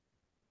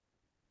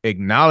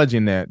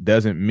acknowledging that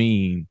doesn't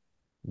mean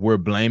we're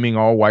blaming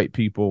all white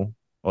people,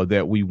 or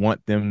that we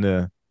want them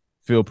to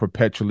feel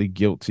perpetually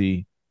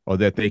guilty, or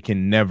that they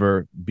can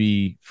never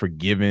be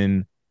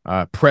forgiven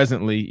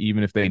presently,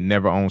 even if they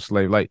never owned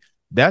slaves. Like,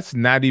 that's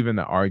not even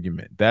the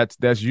argument.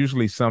 That's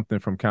usually something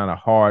from kind of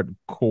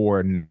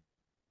hardcore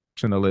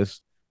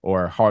nationalists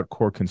or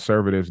hardcore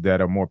conservatives that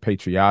are more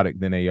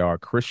patriotic than they are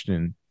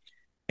Christian,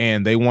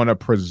 and they want to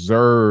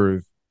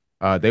preserve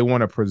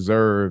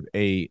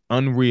a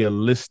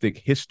unrealistic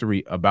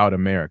history about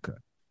America.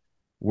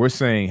 We're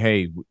saying,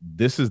 hey,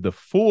 this is the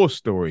full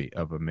story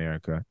of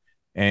America.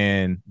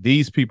 And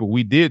these people,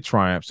 we did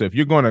triumph. So if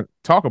you're going to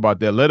talk about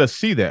that, let us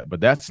see that.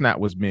 But that's not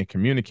what's being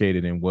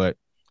communicated in what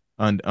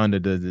under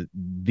the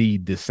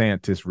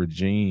DeSantis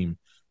regime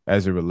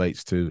as it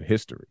relates to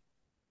history.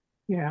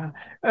 Yeah.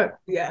 I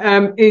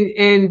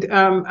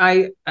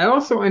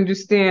also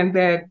understand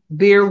that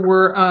there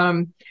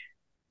were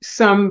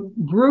some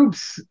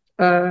groups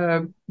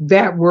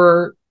that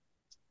were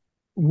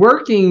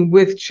working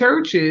with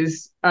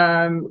churches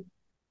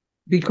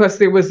because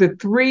there was a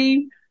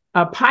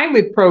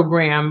pilot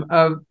program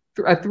of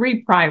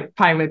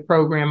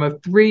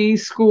three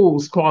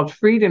schools called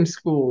Freedom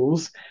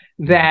Schools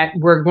that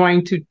were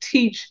going to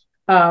teach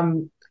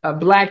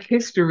Black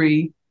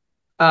history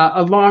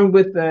along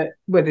with the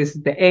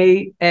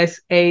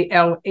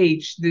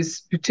ASALH, this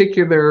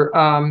particular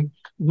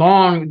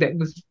long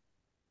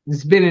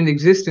has been in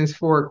existence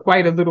for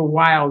quite a little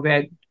while,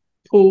 that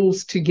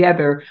pulls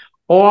together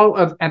all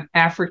of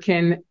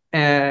African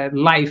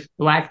life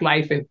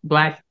and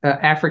Black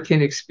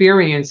African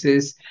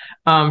experiences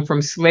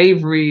from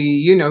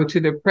slavery, to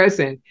the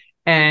present.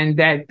 And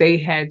that they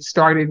had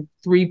started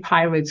 3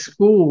 pilot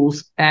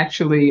schools,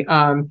 actually,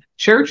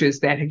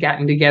 churches that had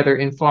gotten together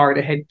in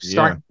Florida had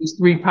started these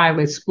 3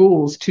 pilot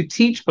schools to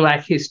teach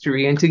Black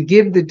history and to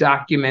give the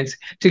documents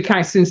to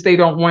since they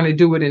don't want to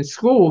do it in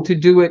school, to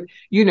do it,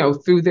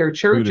 through their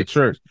churches. Through the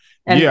church.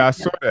 And, I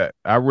saw that.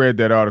 I read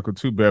that article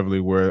too,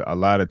 Beverly, where a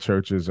lot of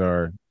churches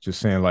are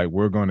just saying, like,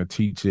 we're going to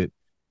teach it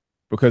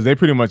because they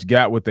pretty much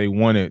got what they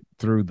wanted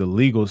through the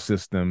legal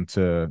system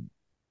to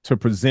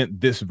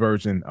present this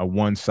version, a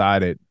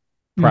one-sided,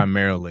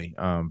 primarily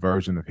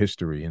version of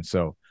history. And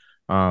so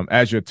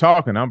as you're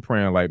talking, I'm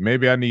praying like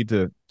maybe I need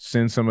to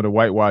send some of the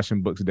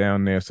whitewashing books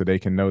down there so they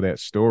can know that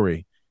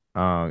story.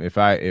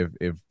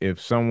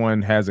 If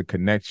someone has a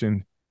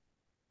connection,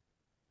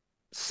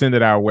 send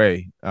it our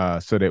way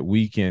so that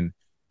we can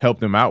help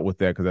them out with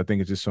that, because I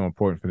think it's just so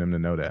important for them to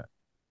know that.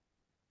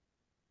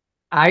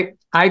 I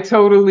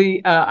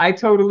totally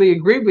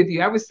agree with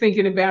you. I was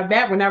thinking about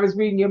that when I was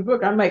reading your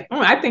book. I'm like,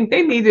 I think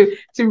they need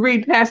to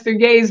read Pastor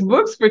Gay's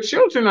books for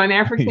children on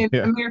African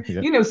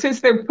American,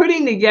 since they're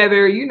putting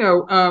together,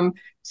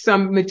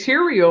 some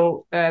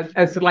material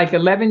as like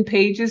 11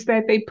 pages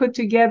that they put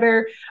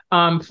together,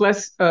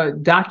 plus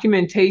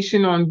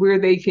documentation on where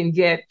they can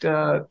get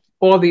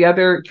all the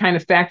other kind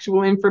of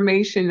factual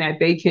information that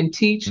they can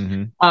teach.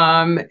 And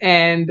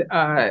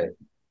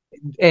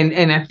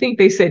I think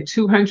they said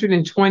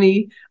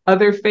 220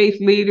 other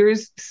faith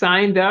leaders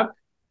signed up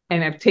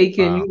and have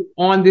taken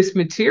on this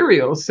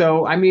material.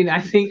 So, I mean, I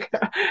think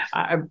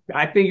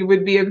it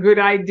would be a good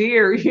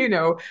idea,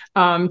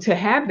 to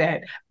have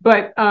that.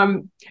 But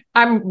I'm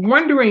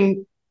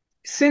wondering,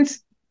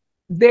 since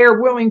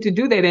they're willing to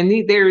do that and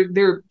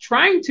they're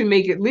trying to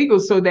make it legal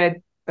so that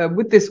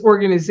with this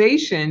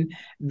organization,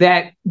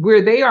 that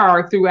where they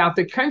are throughout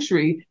the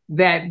country,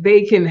 that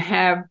they can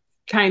have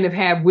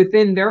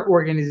within their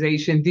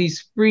organization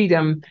these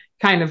freedom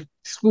kind of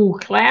school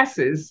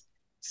classes,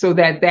 so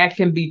that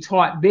can be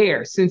taught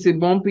there, since it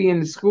won't be in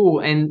the school,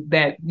 and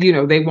that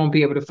they won't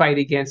be able to fight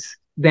against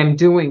them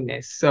doing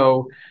this.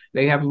 So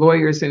they have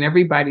lawyers and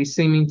everybody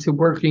seeming to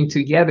working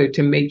together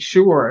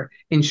to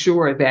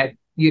ensure that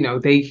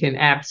they can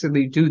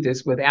absolutely do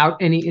this without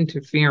any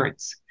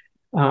interference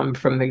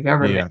from the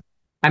government. Yeah.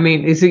 I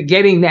mean, is it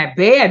getting that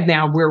bad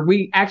now where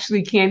we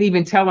actually can't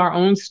even tell our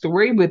own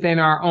story within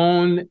our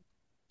own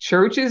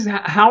churches?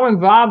 How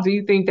involved do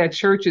you think that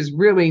churches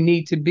really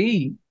need to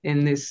be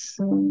in this?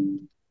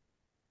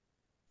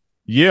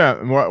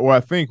 Yeah, well, I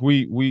think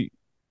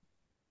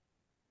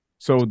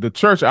so the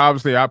church,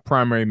 obviously our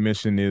primary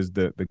mission is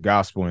the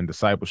gospel and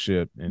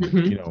discipleship.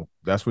 And,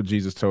 that's what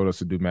Jesus told us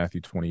to do,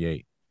 Matthew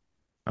 28.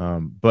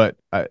 But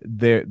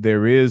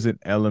there is an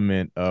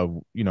element of,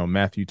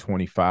 Matthew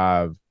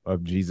 25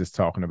 of Jesus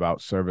talking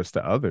about service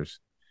to others.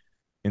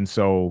 And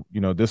so,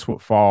 this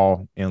would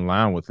fall in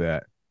line with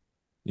that.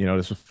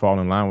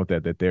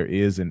 That there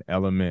is an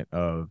element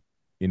of,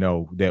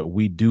 that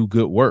we do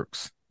good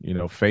works,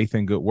 faith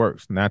and good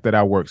works. Not that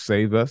our works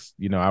save us,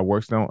 our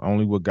works don't,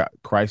 only what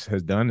Christ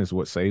has done is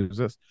what saves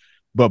us.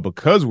 But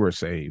because we're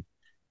saved,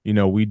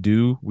 we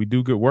do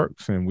good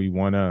works, and we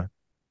want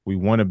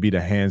to be the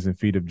hands and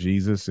feet of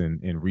Jesus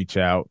and reach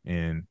out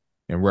and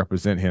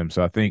represent him.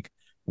 So I think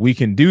we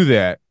can do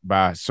that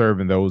by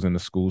serving those in the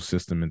school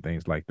system and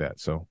things like that.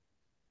 So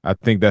I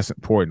think that's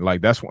important.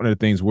 Like, that's one of the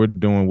things we're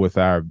doing with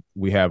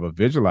we have a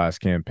Visualize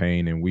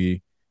campaign, and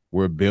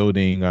we're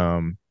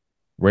building,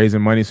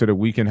 raising money so that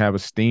we can have a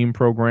STEAM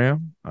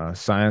program,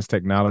 science,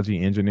 technology,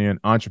 engineering,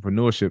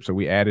 entrepreneurship. So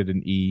we added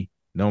an E.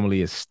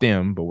 Normally it's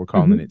STEM, but we're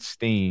calling it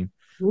STEAM.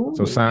 Ooh.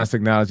 So science,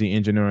 technology,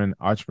 engineering,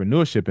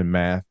 entrepreneurship, and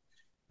math,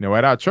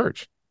 at our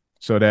church,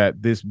 so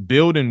that this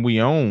building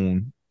we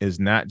own is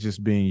not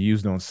just being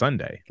used on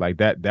Sunday. Like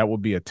that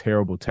would be a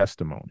terrible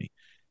testimony.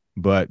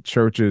 But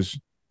churches,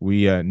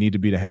 we need to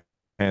be the hands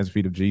and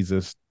feet of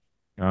Jesus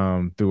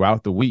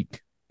throughout the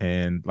week.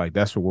 And like,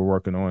 that's what we're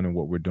working on and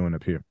what we're doing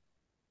up here.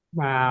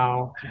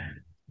 Wow.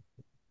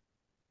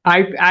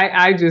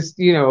 I just,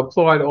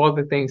 applaud all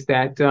the things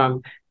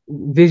that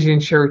Vision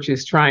Church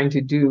is trying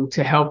to do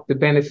to help to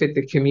benefit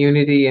the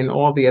community, and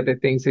all the other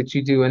things that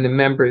you do, and the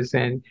members,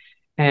 and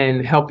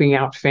helping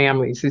out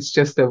families. It's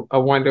just a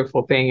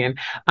wonderful thing. And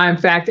in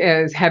fact,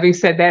 as having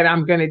said that,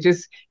 I'm going to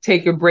just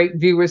take a break,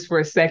 viewers, for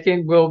a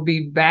second. We'll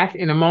be back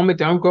in a moment.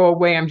 Don't go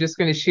away. I'm just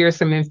going to share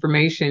some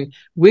information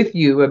with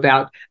you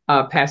about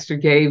Pastor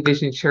Gay,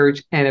 Vision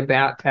Church, and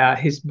about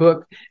his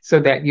book, so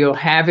that you'll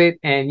have it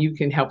and you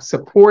can help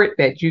support,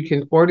 that you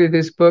can order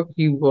this book.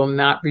 You will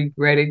not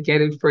regret it.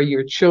 Get it for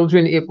your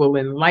children. It will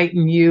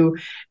enlighten you,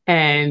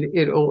 and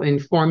it'll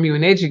inform you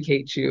and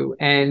educate you.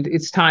 And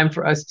it's time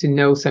for us to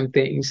know some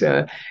things.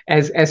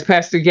 As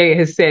Pastor Gay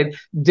has said,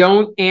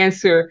 don't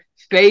answer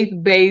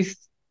faith-based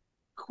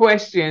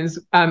questions,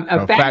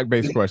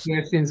 fact-based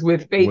questions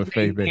with with faith-based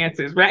faith-based.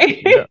 answers, right?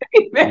 Yep.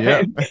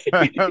 Yep.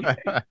 Amen.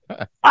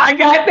 I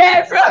got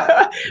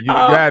that. You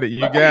got it. You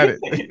got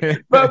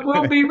it. But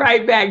we'll be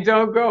right back.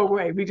 Don't go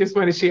away. We just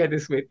want to share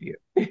this with you.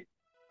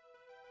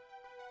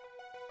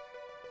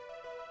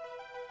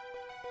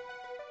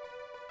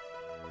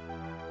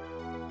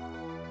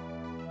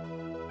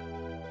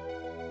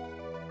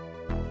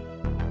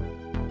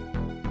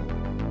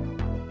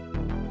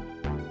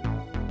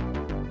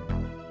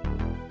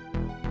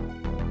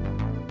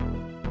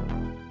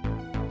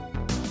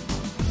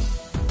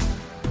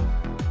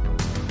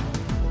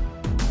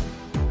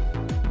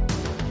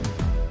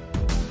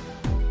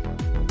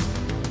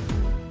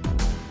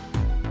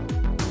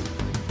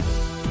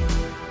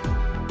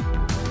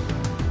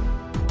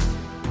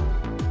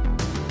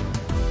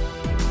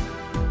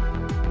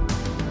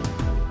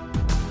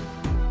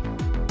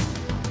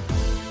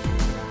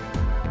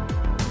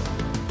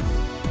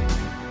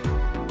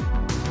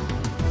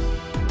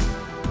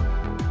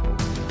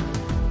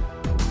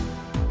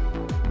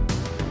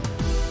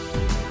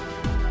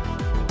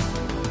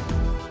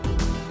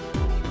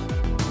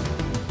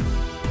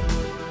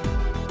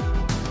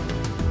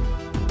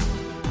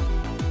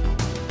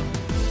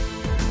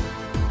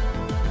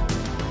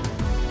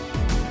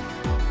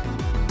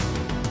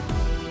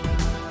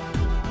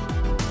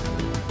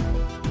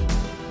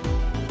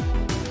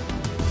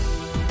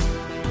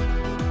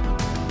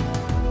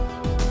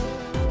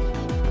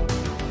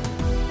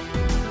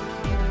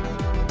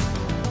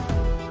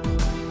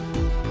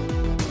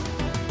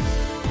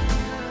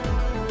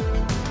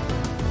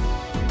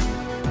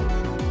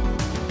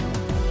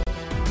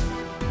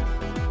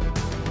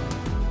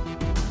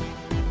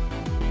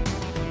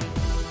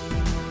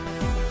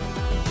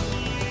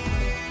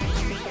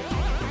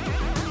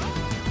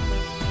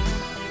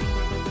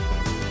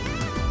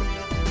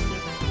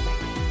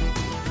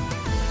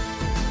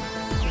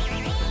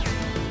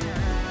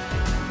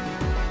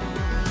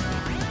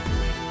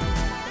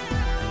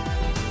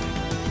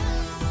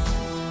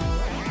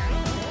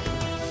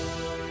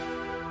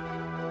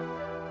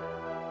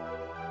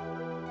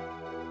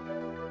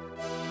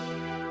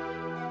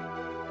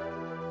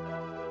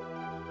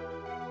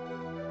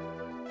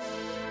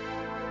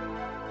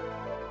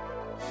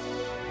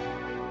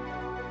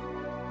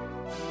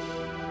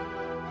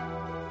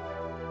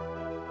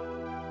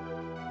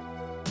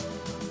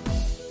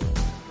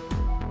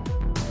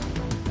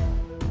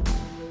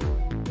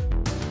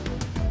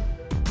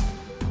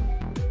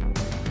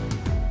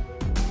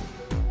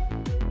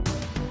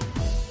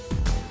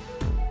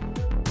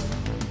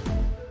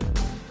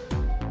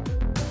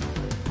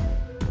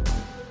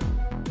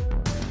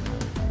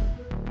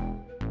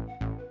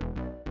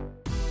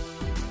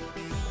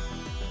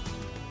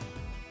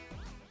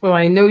 Well,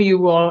 I know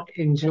you all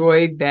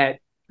enjoyed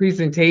that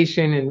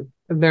presentation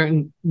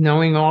and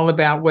knowing all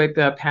about what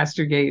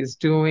Pastor Gay is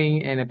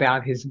doing and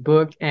about his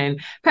book.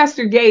 And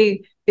Pastor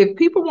Gay, if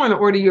people want to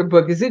order your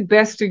book, is it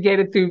best to get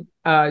it through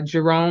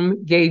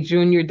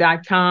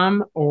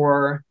JeromeGayJr.com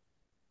or?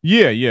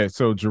 Yeah.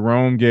 So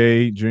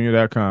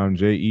JeromeGayJr.com,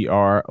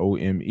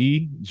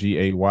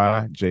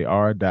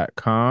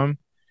 JeromeGayJr.com.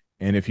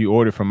 And if you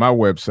order from my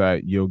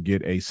website, you'll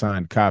get a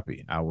signed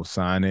copy. I will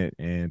sign it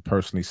and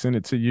personally send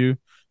it to you.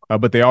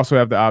 But they also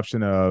have the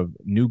option of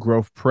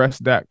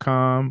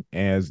newgrowthpress.com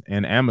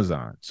and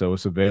Amazon. So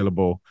it's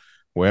available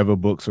wherever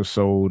books are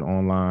sold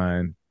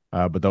online.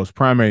 But those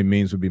primary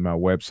means would be my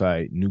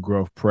website, New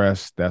Growth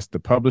Press. That's the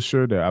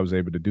publisher that I was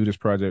able to do this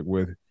project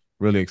with.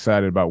 Really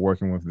excited about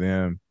working with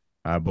them.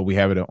 But we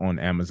have it on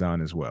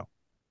Amazon as well.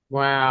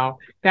 Wow,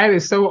 that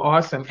is so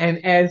awesome.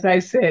 And as I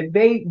said,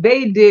 they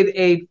did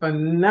a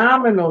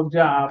phenomenal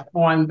job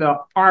on the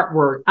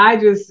artwork. I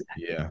just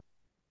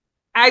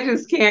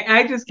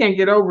can't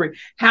get over it.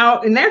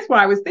 And that's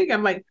why I was thinking,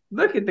 I'm like,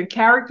 look at the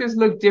characters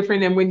look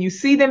different. And when you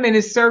see them in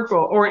a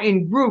circle or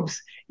in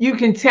groups, you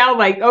can tell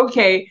like,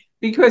 okay,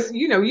 because,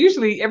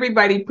 usually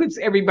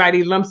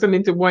everybody lumps them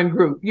into one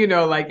group,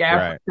 like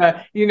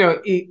Africa,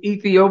 right.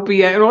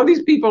 Ethiopia and all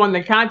these people on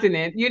the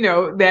continent,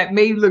 that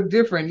may look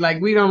different.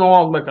 Like we don't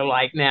all look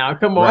alike now.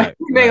 Come on. Right,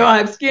 they all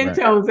have skin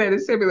tones that are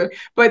similar.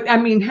 But I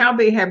mean, how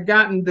they have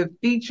gotten the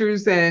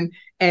features and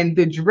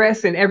the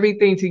dress and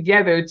everything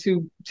together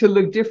to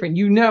look different.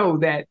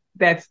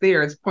 That's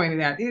there. It's pointed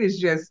out. It is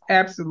just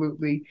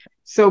absolutely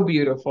so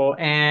beautiful.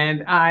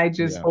 And I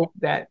just hope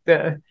that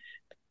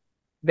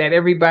that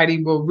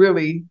everybody will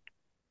really,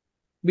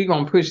 we're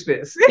going to push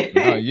this.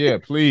 Yeah,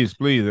 please.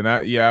 And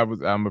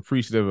I'm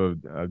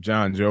appreciative of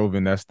John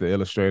Joven. That's the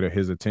illustrator,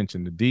 his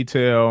attention to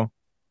detail,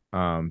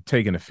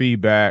 taking the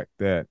feedback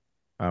that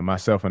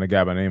myself and a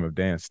guy by the name of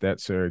Dan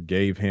Stetzer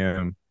gave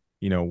him,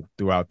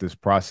 throughout this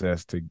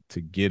process to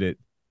get it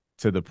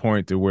to the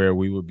point to where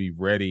we would be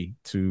ready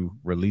to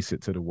release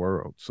it to the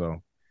world.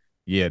 So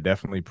yeah,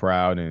 definitely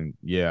proud. And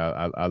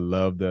I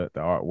love the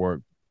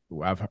artwork.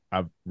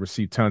 I've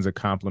received tons of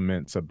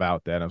compliments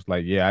about that. I was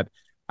like,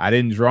 I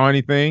didn't draw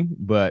anything,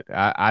 but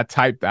I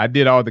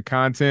did all the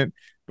content,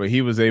 but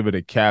he was able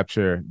to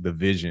capture the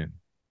vision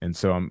And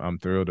so I'm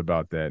thrilled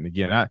about that. And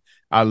again,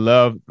 I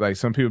love, like,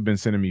 some people have been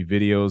sending me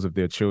videos of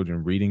their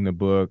children reading the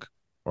book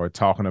or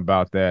talking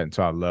about that. And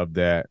so I love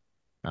that.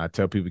 I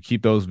tell people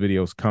keep those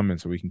videos coming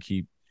so we can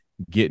keep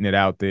getting it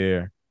out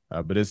there.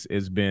 But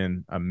it's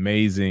been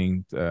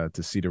amazing to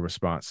see the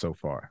response so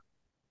far.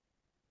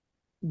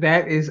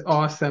 That is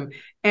awesome.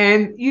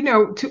 And,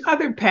 to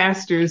other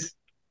pastors,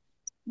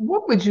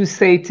 what would you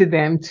say to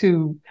them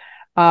to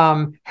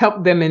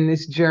help them in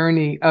this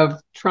journey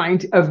of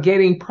of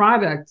getting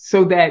product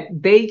so that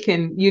they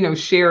can,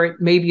 share it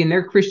maybe in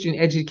their Christian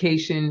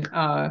education,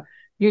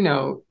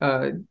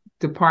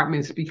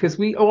 departments, because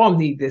we all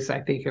need this, I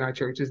think, in our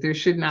churches. There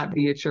should not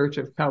be a church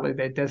of color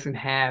that doesn't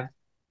have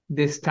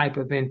this type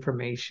of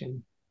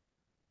information.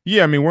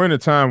 Yeah, I mean, we're in a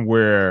time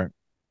where,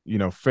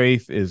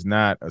 faith is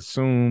not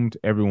assumed.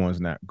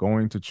 Everyone's not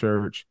going to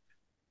church.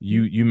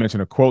 You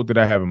mentioned a quote that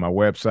I have on my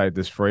website,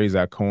 this phrase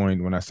I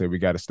coined when I say we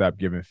got to stop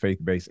giving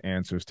faith-based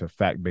answers to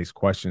fact-based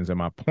questions. And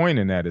my point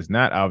in that is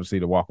not obviously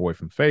to walk away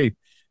from faith,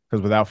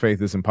 because without faith,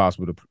 it's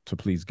impossible to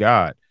please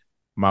God.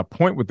 My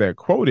point with that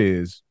quote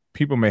is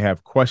people may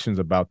have questions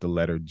about the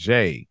letter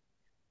J,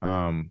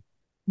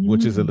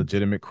 which is a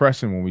legitimate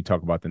question when we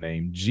talk about the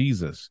name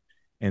Jesus.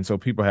 And so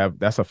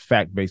that's a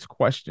fact-based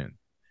question.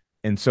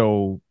 And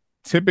so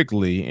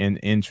typically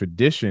in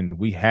tradition,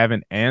 we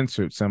haven't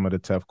answered some of the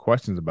tough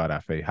questions about our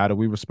faith. How do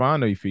we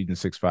respond to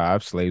Ephesians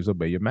 6:5, slaves,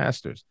 obey your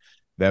masters?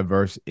 That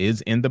verse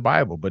is in the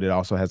Bible, but it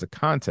also has a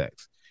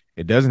context.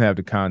 It doesn't have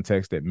the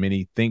context that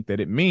many think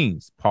that it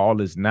means. Paul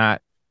is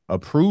not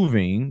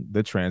approving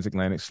the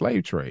transatlantic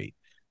slave trade.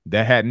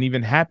 That hadn't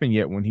even happened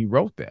yet when he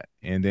wrote that.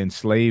 And then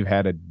slave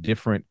had a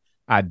different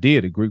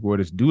idea. The Greek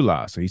word is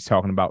doulos. So he's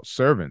talking about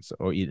servants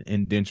or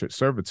indentured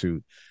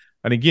servitude.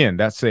 And again,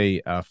 that's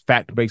a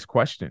fact-based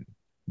question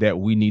that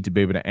we need to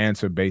be able to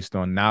answer based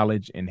on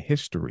knowledge and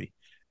history.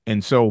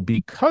 And so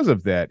because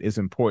of that, it's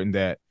important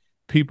that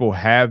people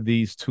have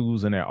these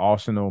tools in their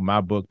arsenal.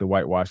 My book, The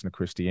Whitewashing of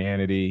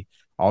Christianity,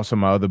 also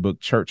my other book,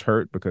 Church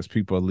Hurt, because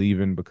people are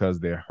leaving because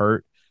they're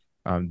hurt.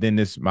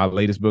 Then my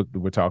latest book that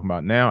we're talking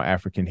about now,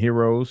 African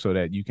Heroes, so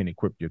that you can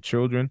equip your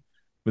children.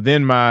 But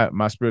then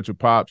my spiritual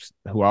pops,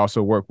 who I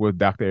also work with,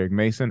 Dr. Eric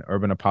Mason,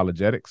 Urban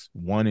Apologetics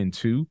 1 and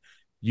 2.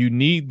 You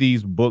need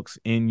these books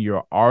in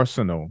your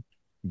arsenal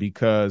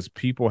because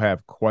people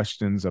have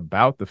questions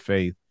about the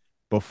faith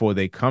before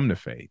they come to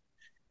faith.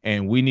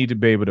 And we need to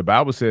be able, the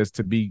Bible says,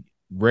 to be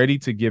ready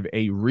to give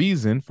a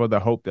reason for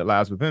the hope that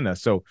lies within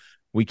us. So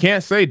we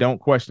can't say don't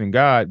question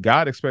God.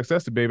 God expects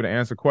us to be able to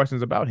answer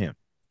questions about him.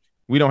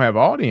 We don't have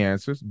all the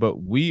answers,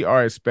 but we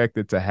are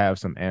expected to have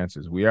some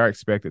answers. We are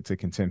expected to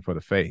contend for the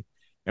faith.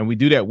 And we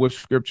do that with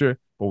scripture,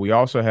 but we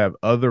also have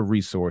other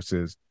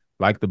resources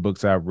like the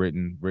books I've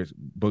written,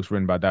 books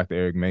written by Dr.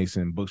 Eric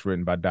Mason, books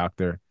written by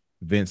Dr.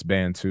 Vince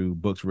Bantu,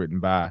 books written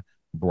by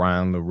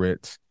Brian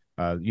Laritz.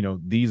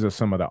 These are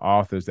some of the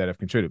authors that have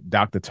contributed.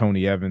 Dr.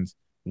 Tony Evans,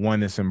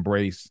 Oneness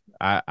Embrace.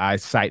 I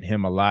cite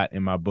him a lot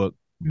in my book,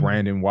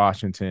 Brandon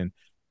Washington.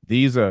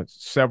 These are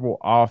several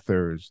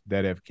authors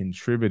that have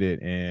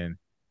contributed and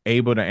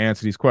able to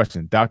answer these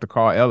questions. Dr.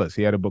 Carl Ellis,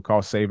 he had a book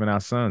called Saving Our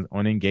Sons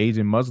on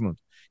engaging Muslims.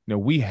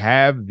 We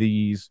have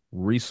these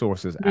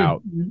resources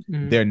out.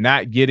 They're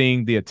not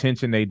getting the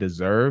attention they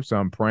deserve. So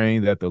I'm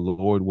praying that the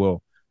Lord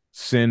will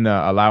send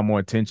a lot more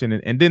attention,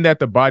 and then that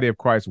the body of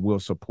Christ will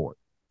support,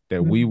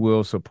 that we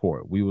will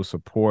support. We will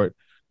support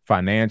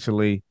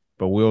financially,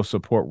 but we'll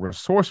support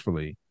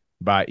resourcefully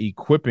by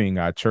equipping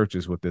our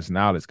churches with this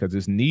knowledge, because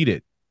it's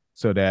needed,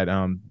 so that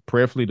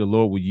prayerfully the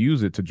Lord will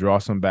use it to draw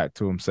some back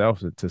to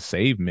himself, to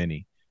save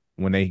many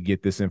when they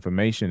get this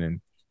information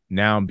and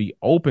now be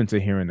open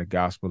to hearing the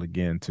gospel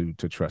again, to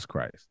trust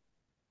Christ.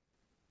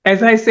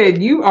 As I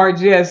said, you are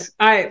just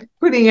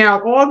putting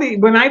out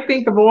when I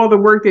think of all the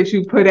work that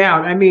you put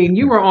out, I mean,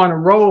 you were on a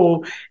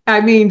roll.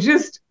 I mean,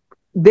 just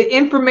the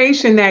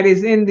information that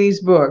is in these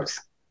books,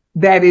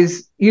 that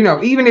is,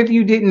 even if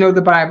you didn't know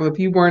the Bible, if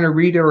you weren't a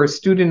reader or a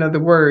student of the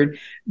word,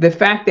 the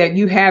fact that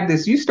you have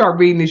this, you start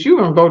reading this, you're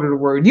going to go to the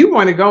word. You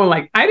want to go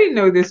like, I didn't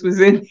know this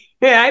was in.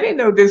 Yeah, I didn't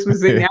know this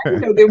was in. I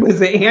didn't know there was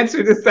an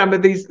answer to some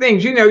of these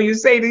things. You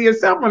say to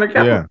yourself on a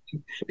couple of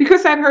things,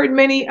 because I've heard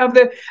many of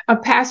the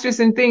pastors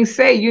and things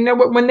say,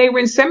 when they were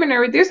in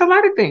seminary, there's a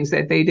lot of things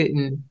that they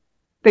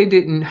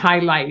didn't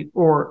highlight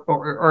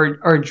or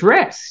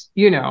address,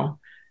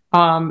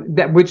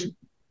 that which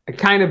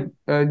kind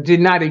of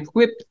did not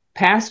equip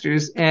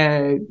pastors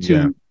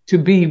to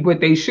be what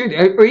they should,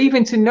 or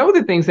even to know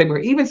the things they were.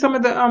 Even some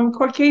of the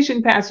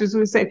Caucasian pastors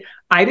would say,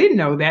 I didn't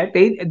know that.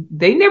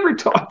 They never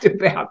talked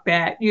about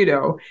that,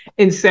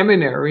 in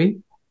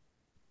seminary.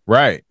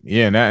 Right.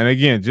 Yeah. And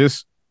again,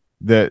 just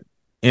that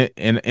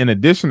in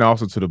addition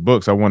also to the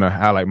books, I want to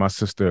highlight my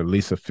sister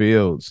Lisa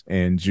Fields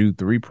and Jude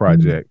 3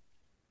 Project,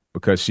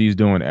 because she's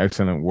doing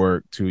excellent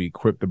work to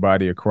equip the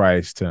body of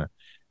Christ to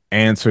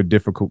answer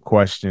difficult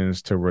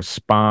questions, to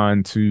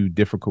respond to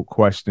difficult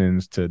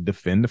questions, to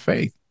defend the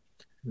faith.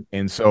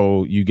 And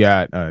so you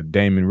got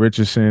Damon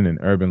Richardson and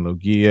Urban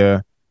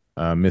Logia,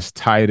 Miss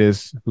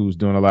Titus, who's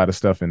doing a lot of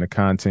stuff in the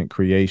content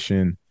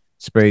creation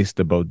space,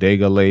 the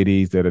Bodega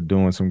ladies that are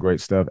doing some great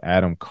stuff,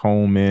 Adam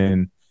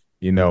Coleman,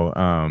 you know,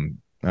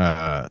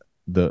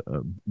 the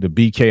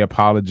BK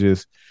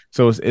Apologist.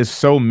 So it's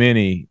so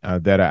many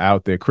that are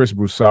out there. Chris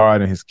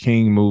Broussard and his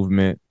King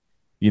movement,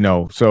 you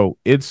know. So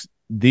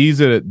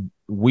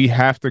we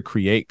have to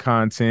create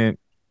content,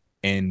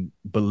 and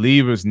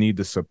believers need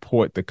to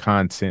support the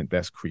content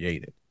that's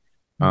created.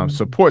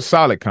 Support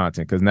solid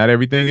content, because not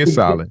everything is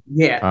solid.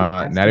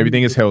 Not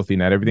everything is healthy.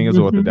 Not everything is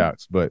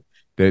orthodox, but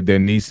there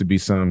needs to be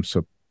some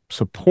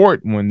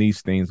support when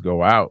these things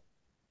go out,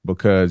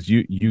 because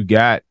you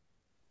got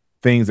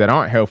things that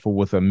aren't helpful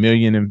with 1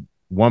 million and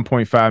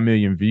 1.5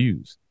 million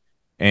views,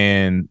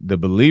 and the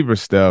believer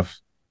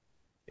stuff,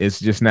 it's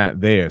just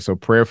not there. So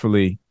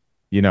prayerfully,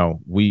 you know,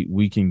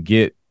 we can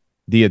get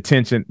the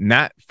attention,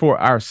 not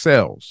for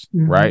ourselves,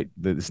 right?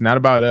 It's not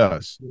about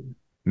us.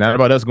 Not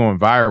about us going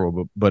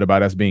viral, but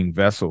about us being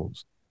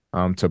vessels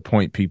to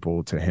point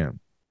people to him.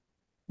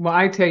 Well,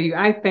 I tell you,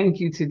 I thank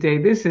you today.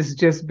 This has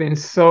just been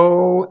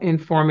so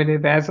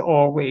informative as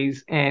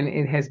always, and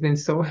it has been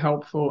so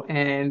helpful.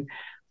 And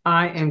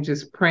I am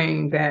just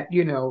praying that,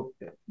 you know,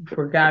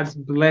 for God's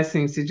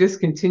blessings to just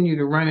continue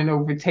to run and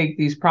overtake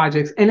these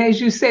projects. And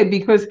as you said,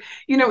 because,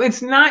 you know,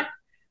 it's not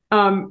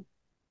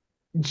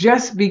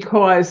just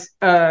because,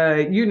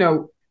 you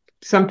know,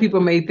 some people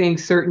may think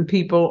certain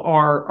people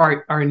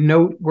are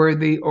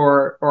noteworthy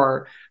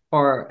or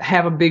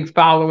have a big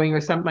following or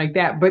something like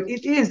that, but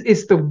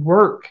it's the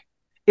work.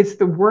 It's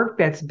the work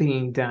that's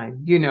being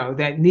done, you know,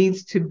 that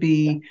needs to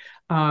be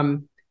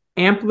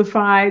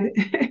amplified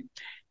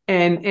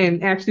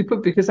and actually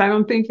put, because I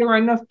don't think there are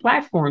enough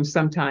platforms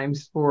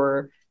sometimes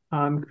for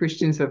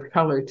Christians of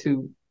color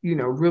to, you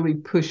know, really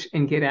push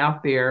and get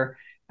out there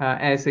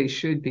as they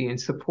should be,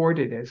 and support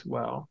it as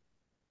well.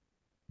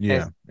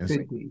 Yeah.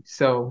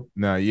 So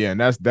no, yeah, and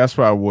that's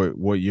why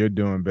what you're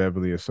doing,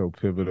 Beverly, is so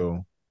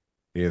pivotal,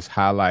 is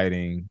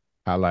highlighting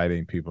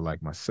people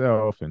like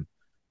myself and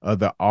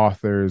other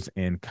authors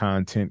and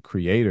content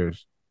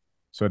creators,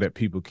 so that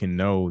people can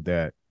know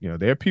that, you know,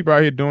 there are people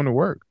out here doing the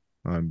work.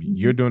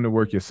 You're doing the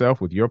work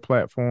yourself with your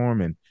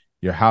platform, and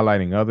you're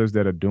highlighting others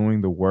that are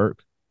doing the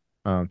work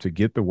to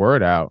get the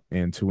word out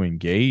and to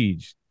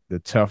engage the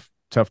tough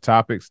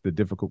topics, the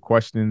difficult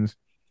questions,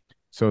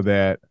 so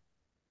that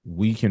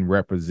we can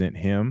represent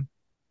him,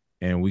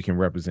 and we can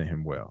represent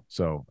him well.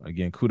 So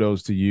again,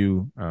 kudos to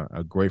you.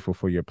 Grateful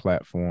for your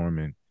platform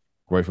and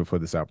grateful for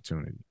this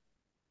opportunity.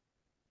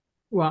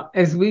 Well,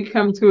 as we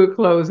come to a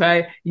close,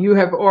 you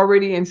have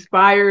already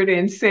inspired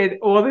and said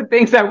all the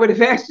things I would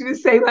have asked you to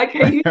say, like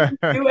how you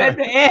do at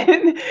the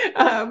end.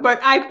 But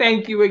I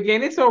thank you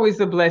again. It's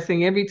always a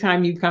blessing every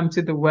time you come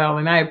to the well,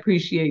 and I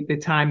appreciate the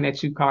time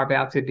that you carve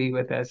out to be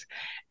with us.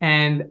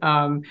 And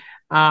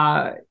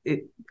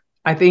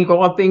I think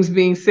all things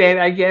being said,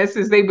 I guess,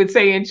 as they would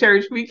say in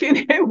church, we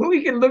can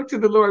look to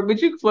the Lord. Would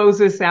you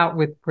close us out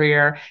with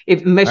prayer?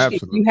 If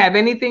you have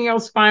anything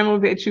else final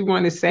that you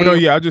want to say? Well, no,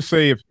 yeah, I'll just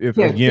say if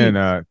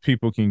again,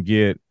 people can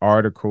get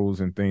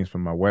articles and things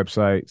from my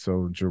website.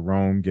 So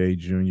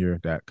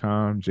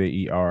jeromegayjr.com,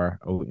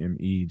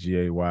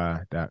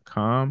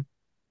 JEROMEGAY.com,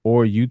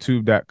 or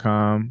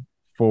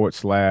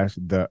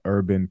youtube.com/The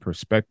Urban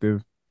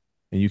Perspective.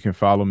 And you can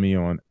follow me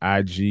on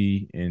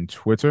IG and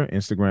Twitter,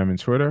 Instagram and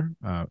Twitter,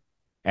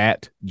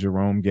 at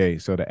Jerome Gay.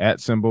 So the @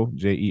 symbol,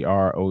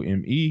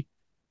 JEROMEGAY.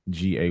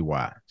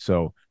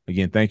 So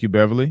again, thank you,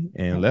 Beverly,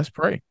 and let's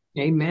pray.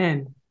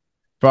 Amen.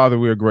 Father,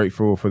 we are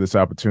grateful for this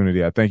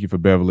opportunity. I thank you for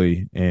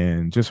Beverly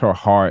and just her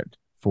heart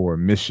for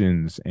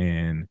missions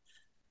and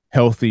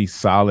healthy,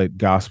 solid,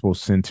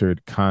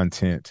 gospel-centered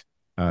content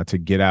to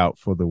get out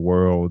for the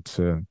world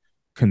to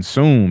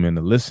consume and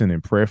to listen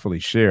and prayerfully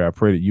share. I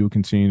pray that you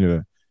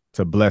continue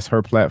to bless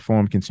her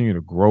platform, continue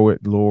to grow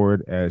it,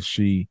 Lord, as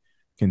she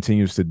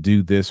continues to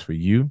do this for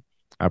you.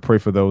 I pray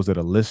for those that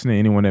are listening,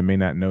 anyone that may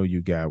not know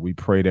you, God. We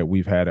pray that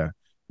we've had a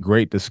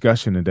great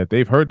discussion and that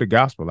they've heard the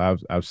gospel.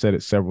 I've said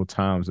it several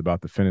times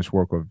about the finished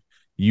work of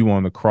you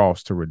on the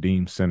cross to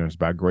redeem sinners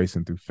by grace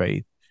and through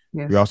faith.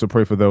 Yes. We also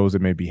pray for those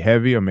that may be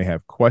heavy or may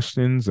have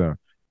questions or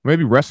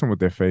maybe wrestling with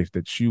their faith,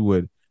 that you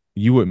would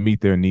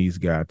meet their needs,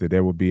 God, that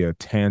there will be a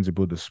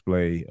tangible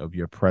display of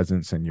your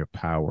presence and your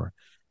power.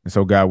 And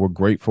so, God, we're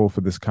grateful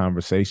for this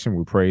conversation.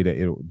 We pray that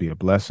it will be a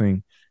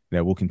blessing,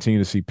 that we'll continue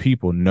to see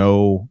people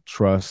know,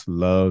 trust,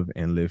 love,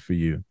 and live for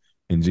you.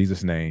 In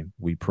Jesus' name,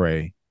 we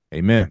pray.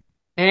 Amen.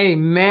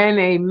 Amen,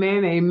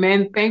 amen,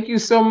 amen. Thank you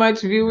so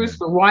much, viewers,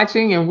 for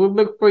watching, and we'll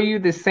look for you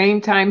the same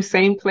time,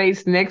 same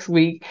place next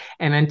week.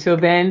 And until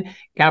then,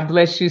 God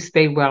bless you.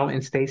 Stay well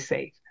and stay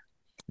safe.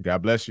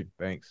 God bless you.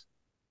 Thanks.